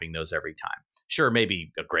untapping those every time. Sure,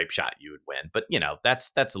 maybe a Grape Shot you would win, but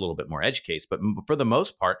that's a little bit more edge case. But for the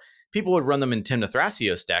most part, people would run them in Tymna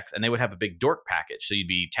Thrasios decks, and they would have a big dork package. So you'd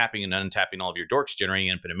be tapping and untapping all of your dorks, generating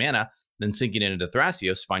infinite mana, then sinking it into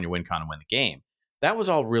Thrasios, find your win con, and win the game. That was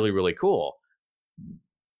all really, really cool.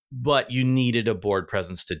 But you needed a board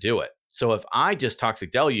presence to do it. So if I just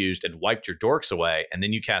Toxic Deluged and wiped your dorks away, and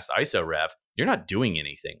then you cast ISO Rev, you're not doing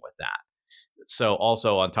anything with that. So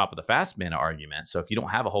also on top of the fast mana argument, so if you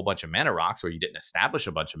don't have a whole bunch of mana rocks, or you didn't establish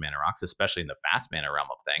a bunch of mana rocks, especially in the fast mana realm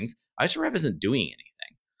of things, ISO Rev isn't doing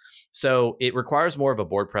anything. So it requires more of a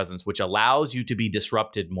board presence, which allows you to be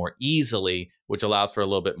disrupted more easily, which allows for a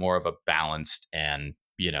little bit more of a balanced and,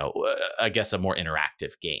 I guess a more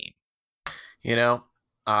interactive game.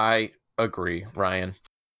 I agree, Ryan.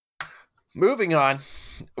 Moving on,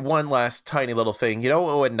 one last tiny little thing.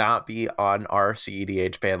 What would not be on our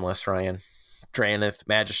CEDH ban list, Ryan? Drannith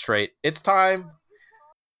Magistrate. It's time.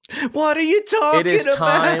 What are you talking about? It is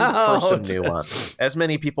time for some nuance. As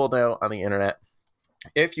many people know on the internet,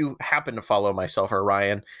 if you happen to follow myself or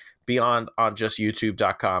Ryan beyond on just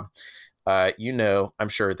youtube.com, I'm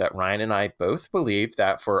sure that Ryan and I both believe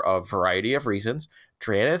that for a variety of reasons,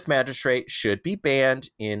 Drannith Magistrate should be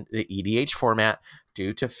banned in the EDH format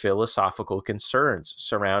due to philosophical concerns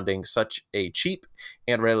surrounding such a cheap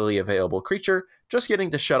and readily available creature just getting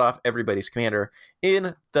to shut off everybody's commander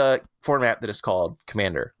in the format that is called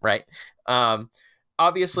Commander, right?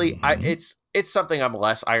 Obviously, it's something I'm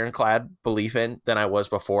less ironclad belief in than I was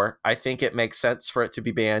before. I think it makes sense for it to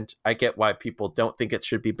be banned. I get why people don't think it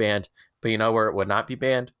should be banned, but you know where it would not be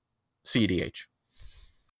banned? CEDH.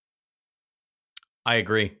 I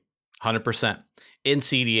agree, 100%. In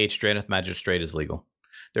CEDH, Drannith Magistrate is legal.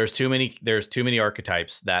 There's too many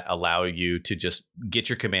archetypes that allow you to just get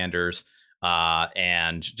your commanders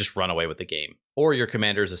and just run away with the game. Or your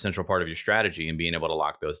commander is a central part of your strategy, and being able to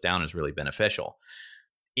lock those down is really beneficial.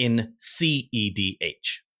 In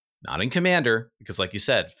CEDH, not in Commander, because like you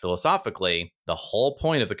said, philosophically, the whole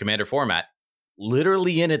point of the Commander format,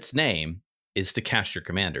 literally in its name, is to cast your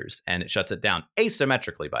commanders, and it shuts it down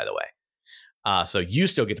asymmetrically, by the way. So you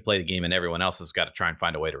still get to play the game, and everyone else has got to try and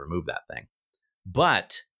find a way to remove that thing.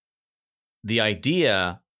 But the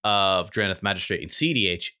idea of Drannith Magistrate and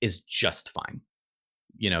CDH is just fine.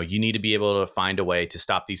 You need to be able to find a way to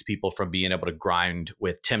stop these people from being able to grind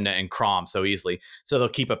with Tymna and Crom so easily. So they'll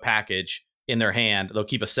keep a package in their hand. They'll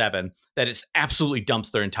keep a 7 that is absolutely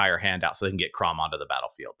dumps their entire hand out so they can get Crom onto the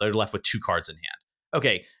battlefield. They're left with 2 cards in hand.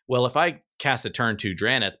 Okay, well, if I cast a turn 2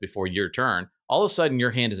 Drannith before your turn, all of a sudden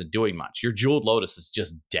your hand isn't doing much. Your Jeweled Lotus is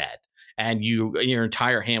just dead. And your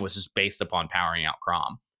entire hand was just based upon powering out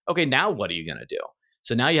Crom. Okay, now what are you going to do?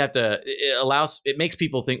 So now you have to, it makes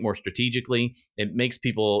people think more strategically. It makes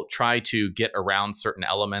people try to get around certain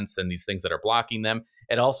elements and these things that are blocking them.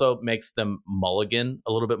 It also makes them mulligan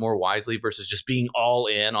a little bit more wisely versus just being all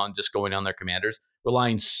in on just going on their commanders,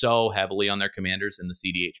 relying so heavily on their commanders in the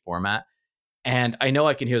CDH format. And I know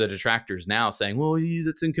I can hear the detractors now saying, well,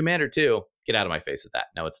 that's in Commander too. Get out of my face with that.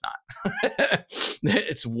 No, it's not.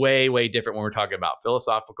 It's way, way different when we're talking about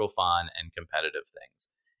philosophical fun and competitive things.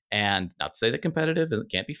 And not to say that competitive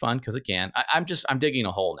can't be fun, because it can. I'm digging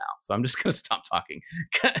a hole now, so I'm just going to stop talking.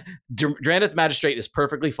 Drannith Magistrate is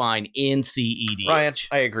perfectly fine in CEDH. Ryan,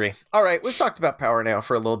 I agree. All right, we've talked about power now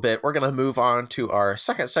for a little bit. We're going to move on to our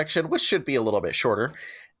second section, which should be a little bit shorter,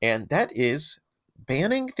 and that is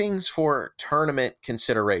banning things for tournament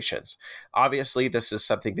considerations. Obviously, this is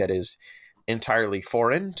something that is entirely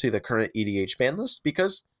foreign to the current EDH ban list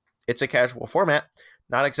because it's a casual format,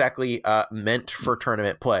 not exactly meant for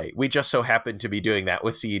tournament play. We just so happen to be doing that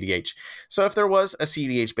with CEDH. So if there was a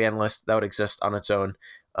CEDH ban list that would exist on its own,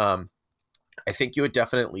 I think you would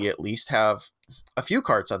definitely at least have a few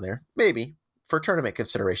cards on there, maybe, for tournament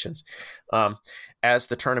considerations. As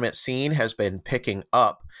the tournament scene has been picking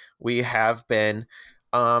up, we have been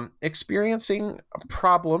experiencing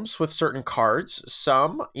problems with certain cards.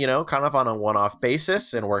 Some, kind of on a one-off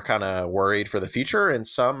basis, and we're kind of worried for the future, and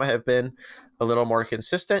some have been a little more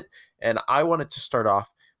consistent. And I wanted to start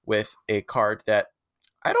off with a card that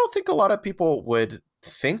I don't think a lot of people would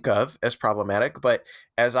think of as problematic, but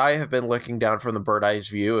as I have been looking down from the bird eye's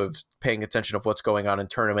view of paying attention of what's going on in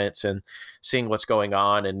tournaments and seeing what's going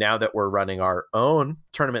on, and now that we're running our own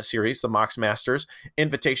tournament series, the Mox Masters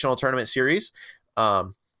Invitational Tournament Series, I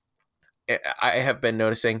have been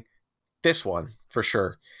noticing this one for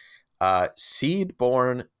sure.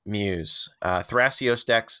 Seedborn Muse. Thrasios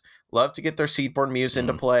decks love to get their Seedborn Muse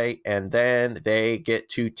into play, and then they get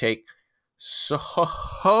to take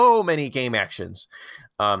so many game actions.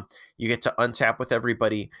 You get to untap with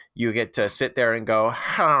everybody. You get to sit there and go,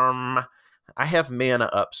 I have mana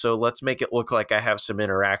up, so let's make it look like I have some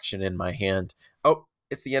interaction in my hand. Oh,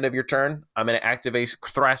 it's the end of your turn. I'm going to activate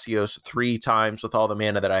Thrasios 3 times with all the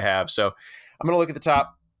mana that I have. So I'm going to look at the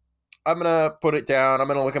top. I'm going to put it down. I'm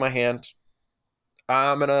going to look at my hand.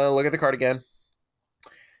 I'm going to look at the card again.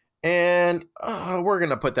 And we're going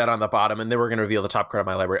to put that on the bottom, and then we're going to reveal the top card of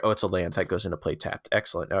my library. Oh, it's a land that goes into play tapped.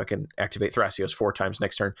 Excellent. Now I can activate Thrasios 4 times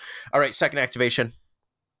next turn. All right, second activation.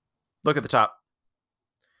 Look at the top.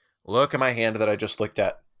 Look at my hand that I just looked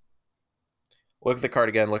at. Look at the card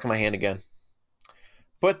again. Look at my hand again.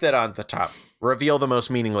 Put that on the top. Reveal the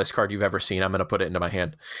most meaningless card you've ever seen. I'm going to put it into my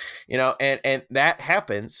hand. And that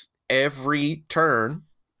happens every turn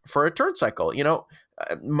for a turn cycle.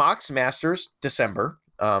 Mox Masters December,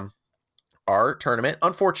 our tournament,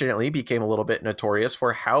 unfortunately, became a little bit notorious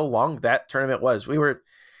for how long that tournament was. We were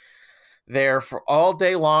there for all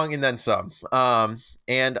day long and then some.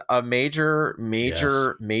 And a major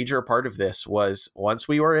part of this was once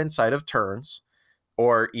we were inside of turns,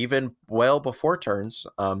 or even well before turns,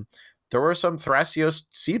 there were some Thrasios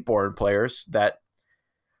Seedborn players that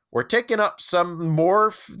were taking up some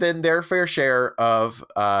more than their fair share of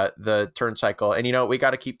the turn cycle. And, we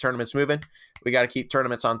got to keep tournaments moving. We got to keep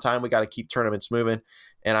tournaments on time. We got to keep tournaments moving.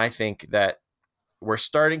 And I think that we're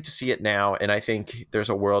starting to see it now. And I think there's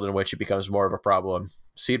a world in which it becomes more of a problem.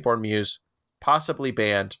 Seedborn Muse, possibly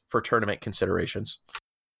banned for tournament considerations.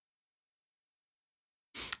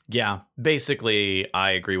 Yeah, basically,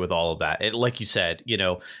 I agree with all of that. Like you said,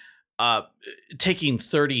 taking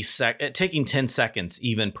 10 seconds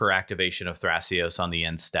even per activation of Thrasios on the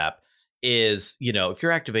end step is, if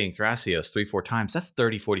you're activating Thrasios 3-4 times, that's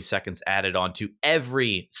 30-40 seconds added on to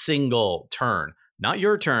every single turn. Not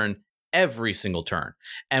your turn, every single turn.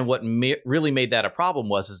 And what really made that a problem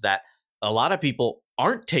was that a lot of people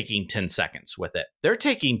aren't taking 10 seconds with it. They're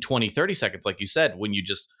taking 20-30 seconds, like you said, when you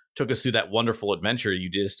just took us through that wonderful adventure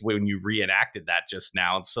when you reenacted that just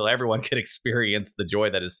now, so everyone could experience the joy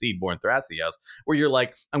that is Seedborn Thrasios, where you're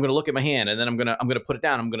like, I'm going to look at my hand, and then I'm going to put it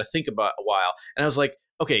down. I'm going to think about a while. And I was like,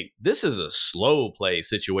 okay, this is a slow play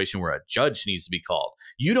situation where a judge needs to be called.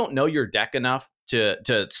 You don't know your deck enough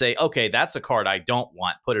to say, okay, that's a card I don't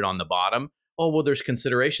want, put it on the bottom. oh, well, there's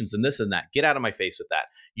considerations and this and that. Get out of my face with that.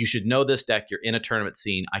 You should know this deck. You're in a tournament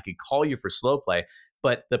scene. I could call you for slow play.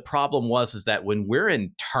 But the problem is that when we're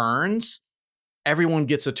in turns, everyone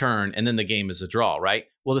gets a turn and then the game is a draw, right?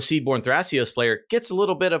 Well, the Seedborn Thrasios player gets a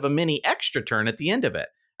little bit of a mini extra turn at the end of it.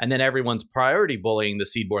 And then everyone's priority bullying the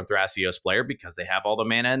Seedborn Thrasios player because they have all the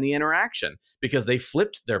mana and the interaction, because they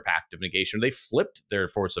flipped their Pact of Negation, they flipped their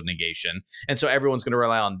Force of Negation. And so everyone's going to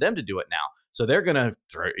rely on them to do it now. So they're going to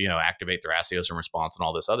activate Thrasios in response and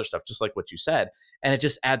all this other stuff, just like what you said. And it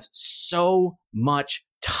just adds so much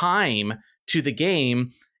time to the game.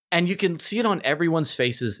 And you can see it on everyone's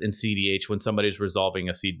faces in CDH when somebody's resolving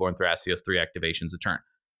a Seedborn Thrasios 3 activations a turn.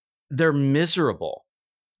 They're miserable.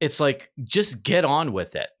 It's like, just get on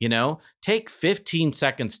with it, Take 15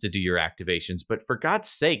 seconds to do your activations, but for God's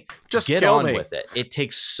sake, just get on with it. It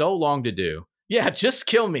takes so long to do. Yeah, just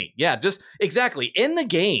kill me. Yeah, just exactly. In the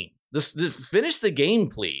game. Just finish the game,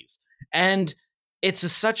 please. And it's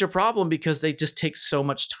such a problem because they just take so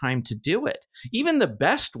much time to do it. Even the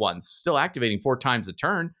best ones still activating 4 times a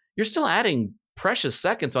turn. You're still adding precious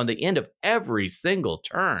seconds on the end of every single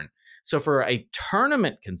turn. So for a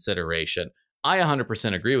tournament consideration, I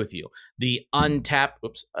 100% agree with you. The untap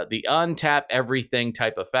everything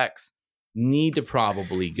type effects need to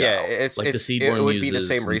probably go. Yeah, it would be the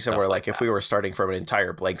same reason where, like, if we were starting from an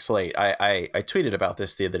entire blank slate, I tweeted about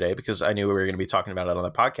this the other day because I knew we were going to be talking about it on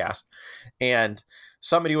the podcast, and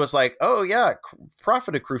somebody was like, "Oh yeah,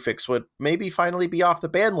 Prophet of Kruphix would maybe finally be off the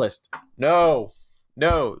ban list."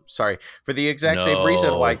 No, sorry. For the exact same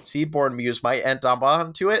reason why Seedborn Muse might end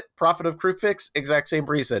on to it, Prophet of Kruphix, exact same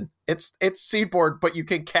reason. It's Seedborn, but you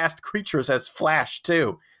can cast creatures as Flash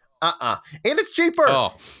too. And it's cheaper.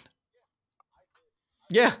 Oh.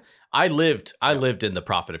 Yeah. I lived in the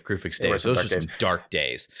Prophet of Kruphix days. Those were some dark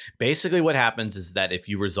days. Basically what happens is that if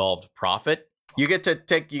you resolved Prophet, you get to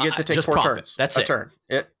take 4 Prophet. turns. That's a turn.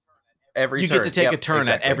 Every turn. You get to take a turn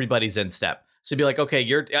at everybody's end step. So you'd be like, okay,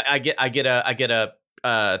 I get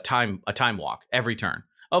a time walk every turn.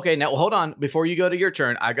 Okay, now hold on. Before you go to your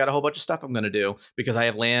turn, I got a whole bunch of stuff I'm going to do because I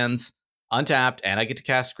have lands untapped and I get to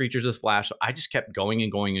cast creatures with Flash. So I just kept going and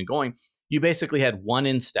going and going. You basically had one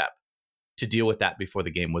in step to deal with that before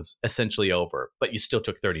the game was essentially over, but you still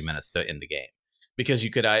took 30 minutes to end the game because you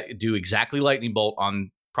could do exactly Lightning Bolt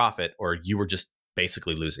on Prophet, or you were just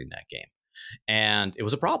basically losing that game. And it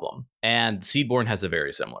was a problem. And Seedborn has a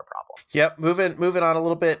very similar problem. Yep. Moving on a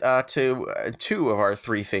little bit to 2 of our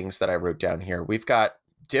 3 things that I wrote down here. We've got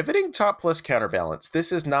Divoting Top plus Counterbalance.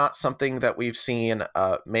 This is not something that we've seen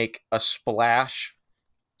make a splash.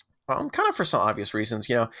 Kind of for some obvious reasons.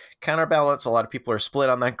 Counterbalance, a lot of people are split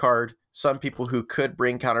on that card. Some people who could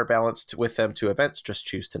bring Counterbalance with them to events just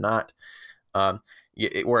choose to not.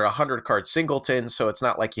 We're a 100 card singleton, so it's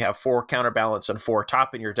not like you have 4 Counterbalance and 4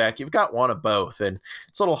 top in your deck. You've got one of both, and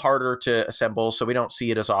it's a little harder to assemble, so we don't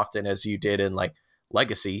see it as often as you did in like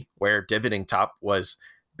Legacy, where Divoting Top was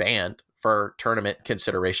banned for tournament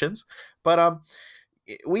considerations. But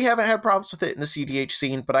we haven't had problems with it in the CDH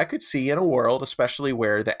scene, but I could see in a world, especially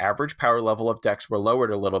where the average power level of decks were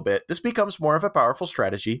lowered a little bit, this becomes more of a powerful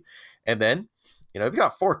strategy. And then, you've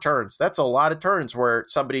got 4 turns. That's a lot of turns where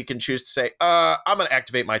somebody can choose to say, I'm going to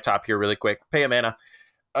activate my top here really quick, pay a mana.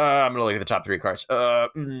 I'm going to look at the top 3 cards.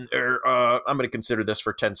 I'm going to consider this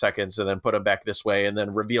for 10 seconds and then put them back this way and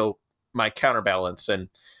then reveal my counterbalance. And,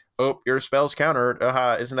 your spell's countered.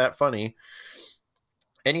 Isn't that funny?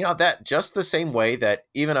 And that just the same way that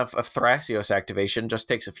even a Thrasios activation just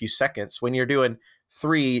takes a few seconds, when you're doing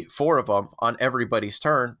 3-4 of them on everybody's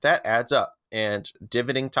turn, that adds up. And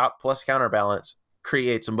Divoting Top plus Counterbalance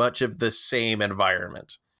creates much of the same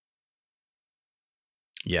environment.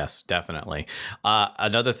 Yes, definitely.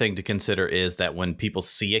 Another thing to consider is that when people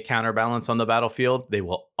see a counterbalance on the battlefield, they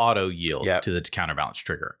will auto yield to the counterbalance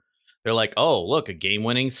trigger. They're like, oh, look, a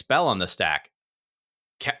game-winning spell on the stack.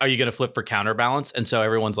 Are you going to flip for counterbalance? And so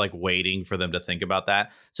everyone's like waiting for them to think about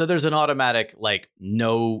that. So there's an automatic like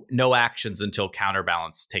no actions until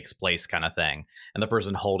counterbalance takes place kind of thing. And the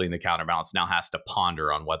person holding the counterbalance now has to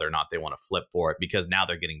ponder on whether or not they want to flip for it, because now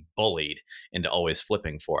they're getting bullied into always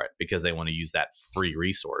flipping for it because they want to use that free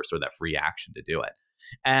resource or that free action to do it.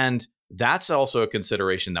 And that's also a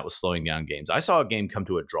consideration that was slowing down games. I saw a game come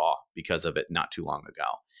to a draw because of it not too long ago.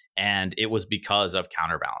 And it was because of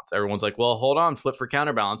counterbalance. Everyone's like, well, hold on, flip for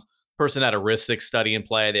counterbalance. Person had a Rhystic Study in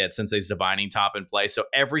play. They had Sensei's Divining Top in play. So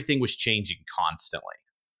everything was changing constantly.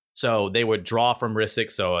 So they would draw from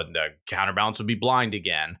Rhystic. So the counterbalance would be blind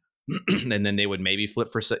again. And then they would maybe flip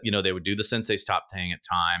for, they would do the Sensei's Top Tang at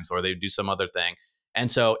times, or they would do some other thing.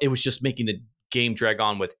 And so it was just making the game drag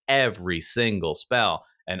on with every single spell.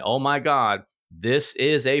 And oh my God, this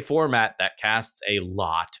is a format that casts a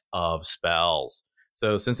lot of spells.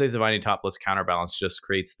 So Sensei's Divining Topless Counterbalance just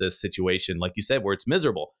creates this situation, like you said, where it's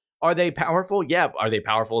miserable. Are they powerful? Yeah. Are they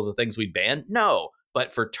powerful as the things we ban? No.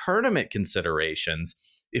 But for tournament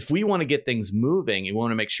considerations, if we want to get things moving and we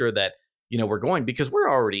want to make sure that, we're going, because we're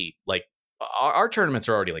already like, our tournaments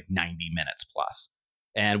are already like 90 minutes plus,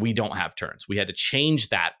 and we don't have turns. We had to change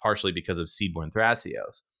that partially because of Seedborn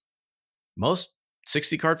Thrasios. Most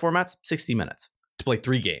 60 card formats, 60 minutes to play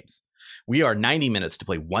 3 games. We are 90 minutes to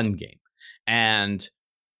play 1 game. And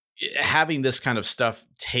having this kind of stuff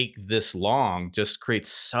take this long just creates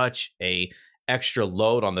such a extra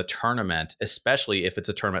load on the tournament, especially if it's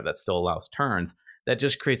a tournament that still allows turns, that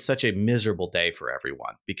just creates such a miserable day for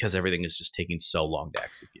everyone because everything is just taking so long to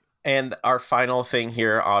execute. And our final thing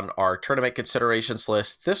here on our tournament considerations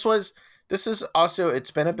list, this is also,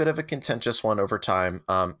 it's been a bit of a contentious one over time,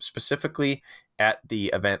 specifically at the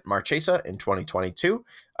event Marchesa in 2022.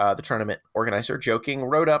 The tournament organizer, Joking,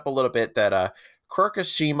 wrote up a little bit that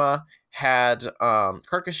Kurokashima had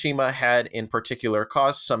in particular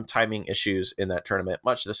caused some timing issues in that tournament,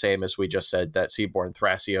 much the same as we just said that Seedborn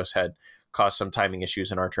Thrasios had caused some timing issues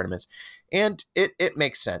in our tournaments. And it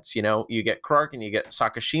makes sense. You get Kurok and you get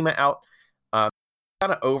Sakashima out. Kind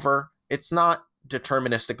of over. It's not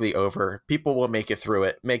deterministically over. People will make you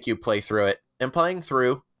play through it. And playing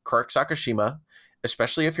through Kurok Sakashima,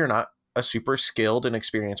 especially if you're not a super skilled and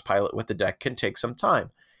experienced pilot with the deck, can take some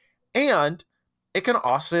time. And it can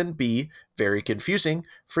often be very confusing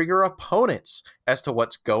for your opponents as to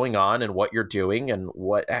what's going on and what you're doing and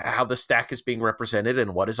how the stack is being represented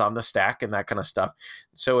and what is on the stack and that kind of stuff.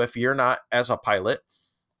 So if you're not, as a pilot,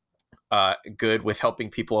 good with helping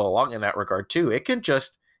people along in that regard too, it can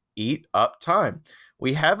just eat up time.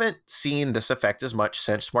 We haven't seen this effect as much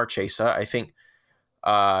since Marchesa. I think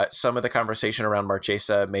some of the conversation around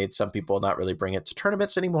Marchesa made some people not really bring it to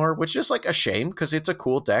tournaments anymore, which is like a shame because it's a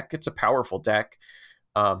cool deck. It's a powerful deck.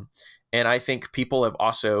 And I think people have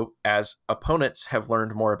also, as opponents, have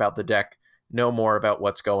learned more about the deck, know more about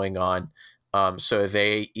what's going on. So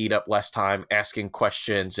they eat up less time asking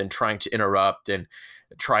questions and trying to interrupt and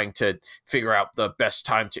trying to figure out the best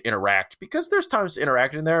time to interact, because there's times to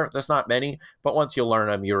interact in there. There's not many, but once you learn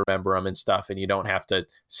them, you remember them and stuff, and you don't have to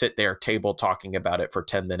sit there table talking about it for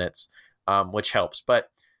 10 minutes, which helps. But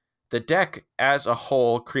the deck as a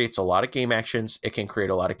whole creates a lot of game actions. It can create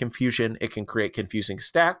a lot of confusion. It can create confusing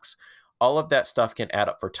stacks. All of that stuff can add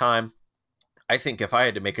up for time. I think if I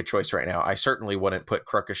had to make a choice right now, I certainly wouldn't put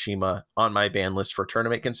Kurokashima on my ban list for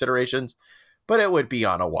tournament considerations, but it would be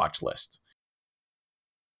on a watch list.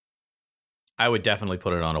 I would definitely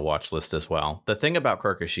put it on a watch list as well. The thing about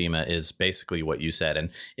Kurokashima is basically what you said,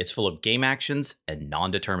 and it's full of game actions and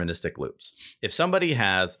non-deterministic loops. If somebody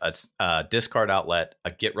has a discard outlet,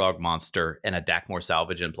 a Gitrog monster, and a Dakmor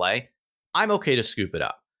salvage in play, I'm okay to scoop it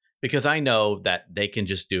up because I know that they can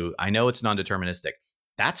just I know it's non-deterministic.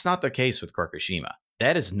 That's not the case with Kurokashima.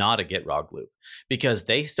 That is not a Gitrog loop because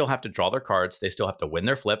they still have to draw their cards. They still have to win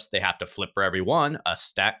their flips. They have to flip for every one.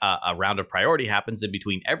 A round of priority happens in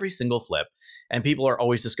between every single flip. And people are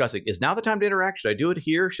always discussing, is now the time to interact? Should I do it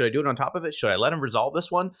here? Should I do it on top of it? Should I let them resolve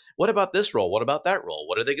this one? What about this roll? What about that roll?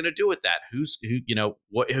 What are they going to do with that? Who's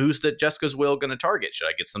the Jeska's Will going to target? Should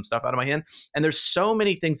I get some stuff out of my hand? And there's so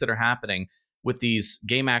many things that are happening with these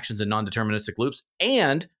game actions and non-deterministic loops.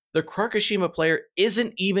 And the Kurokashima player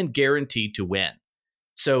isn't even guaranteed to win.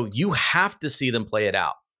 So you have to see them play it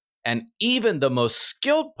out. And even the most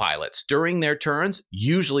skilled pilots during their turns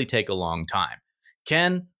usually take a long time.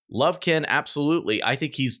 Ken, love Ken, absolutely. I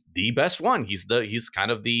think he's the best one. He's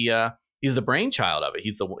kind of the brainchild of it.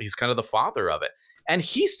 He's kind of the father of it. And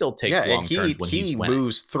he still takes long turns when he's winning. He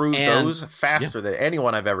moves through those faster than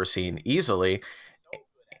anyone I've ever seen, easily.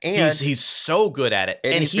 And he's so good at it.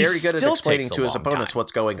 And he's very good at explaining to his opponents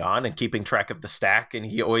what's going on and keeping track of the stack. And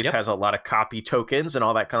he always has a lot of copy tokens and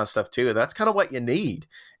all that kind of stuff too. And that's kind of what you need.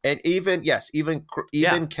 And even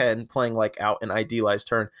Ken playing like out an idealized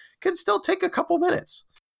turn can still take a couple minutes.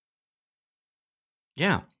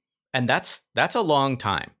 Yeah. And that's a long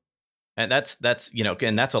time. And that's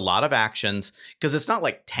and that's a lot of actions, because it's not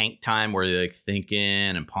like tank time where you're like thinking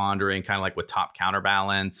and pondering, kind of like with Top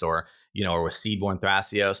Counterbalance or with Seedborn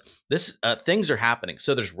Thrasios. This things are happening.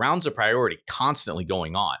 So there's rounds of priority constantly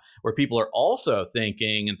going on where people are also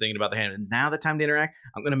thinking about the hand. Is now the time to interact?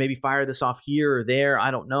 I'm going to maybe fire this off here or there.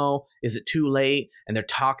 I don't know. Is it too late? And they're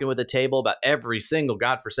talking with the table about every single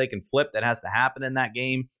godforsaken flip that has to happen in that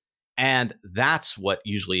game. And that's what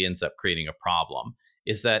usually ends up creating a problem.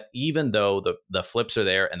 is that even though the flips are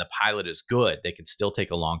there and the pilot is good, they can still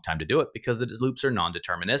take a long time to do it because the loops are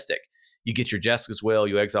non-deterministic. You get your Jeska's Will,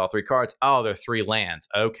 you exile 3 cards. Oh, they're 3 lands.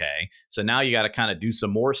 Okay. So now you got to kind of do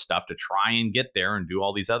some more stuff to try and get there and do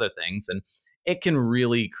all these other things. And it can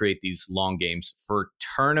really create these long games for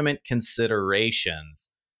tournament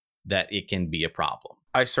considerations that it can be a problem.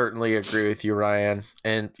 I certainly agree with you, Ryan.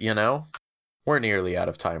 And, we're nearly out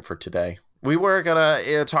of time for today. We were going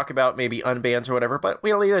to talk about maybe unbans or whatever, but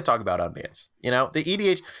we don't need to talk about unbans. The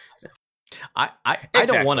EDH... I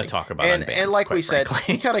don't want to talk about unbans, and like we said,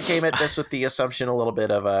 frankly. we kind of came at this with the assumption a little bit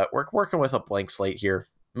of we're working with a blank slate here.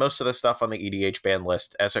 Most of the stuff on the EDH ban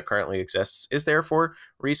list as it currently exists is there for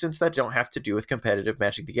reasons that don't have to do with competitive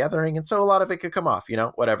Magic the Gathering, and so a lot of it could come off,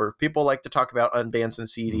 whatever. People like to talk about unbans in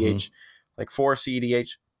CEDH, like for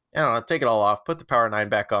CEDH. I don't know, take it all off, put the Power 9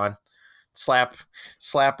 back on, slap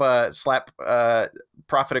Profit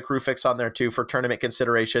of Kruphix on there too for tournament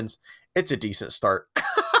considerations. It's a decent start.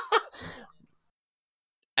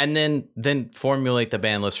 And then formulate the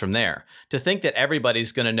ban list from there. To think that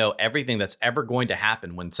everybody's going to know everything that's ever going to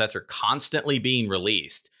happen when sets are constantly being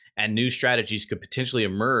released and new strategies could potentially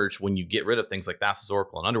emerge when you get rid of things like Thassa's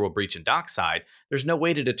Oracle and Underworld Breach and Dockside, there's no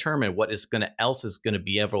way to determine what else is going to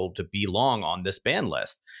be able to belong on this ban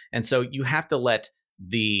list. And so you have to let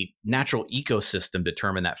the natural ecosystem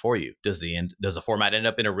determine that for you. Does the format end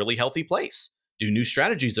up in a really healthy place? Do new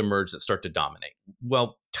strategies emerge that start to dominate?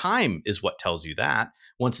 Well, time is what tells you that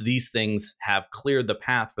once these things have cleared the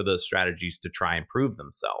path for those strategies to try and prove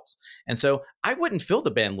themselves. And so I wouldn't fill the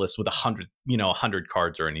ban list with 100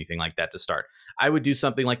 cards or anything like that to start. I would do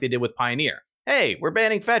something like they did with Pioneer. Hey, we're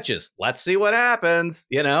banning fetches. Let's see what happens,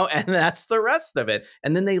 and that's the rest of it.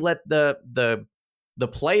 And then they let the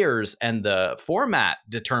players and the format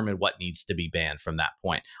determine what needs to be banned from that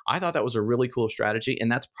point. I thought that was a really cool strategy,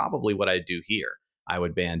 and that's probably what I'd do here. I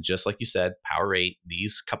would ban, just like you said, Power 8,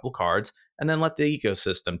 these couple cards, and then let the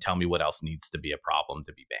ecosystem tell me what else needs to be a problem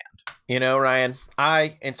to be banned. Ryan,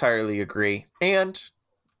 I entirely agree. And,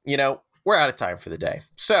 we're out of time for the day.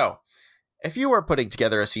 So, if you were putting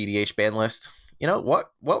together a CDH ban list,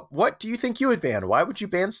 what do you think you would ban? Why would you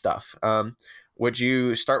ban stuff? Would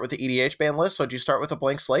you start with the EDH ban list? Would you start with a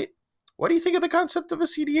blank slate? What do you think of the concept of a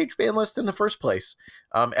CDH ban list in the first place?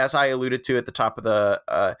 As I alluded to at the top of the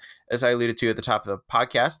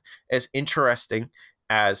podcast, as interesting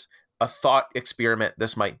as a thought experiment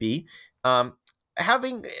this might be,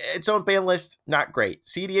 having its own ban list, not great.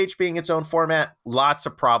 CDH being its own format, lots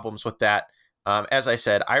of problems with that. As I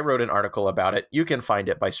said, I wrote an article about it. You can find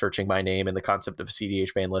it by searching my name and the concept of a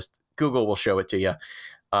CDH ban list. Google will show it to you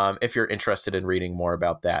if you're interested in reading more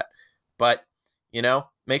about that. But,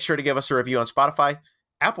 make sure to give us a review on Spotify,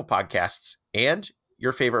 Apple Podcasts, and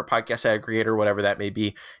your favorite podcast aggregator, whatever that may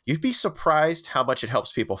be. You'd be surprised how much it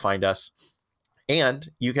helps people find us. And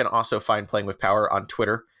you can also find Playing with Power on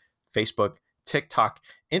Twitter, Facebook, TikTok,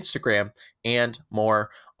 Instagram, and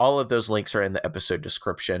more. All of those links are in the episode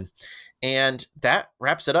description. And that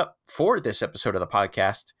wraps it up for this episode of the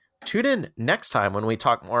podcast. Tune in next time when we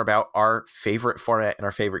talk more about our favorite format and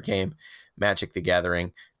our favorite game, Magic the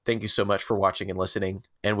Gathering. Thank you so much for watching and listening,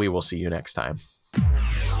 and we will see you next time.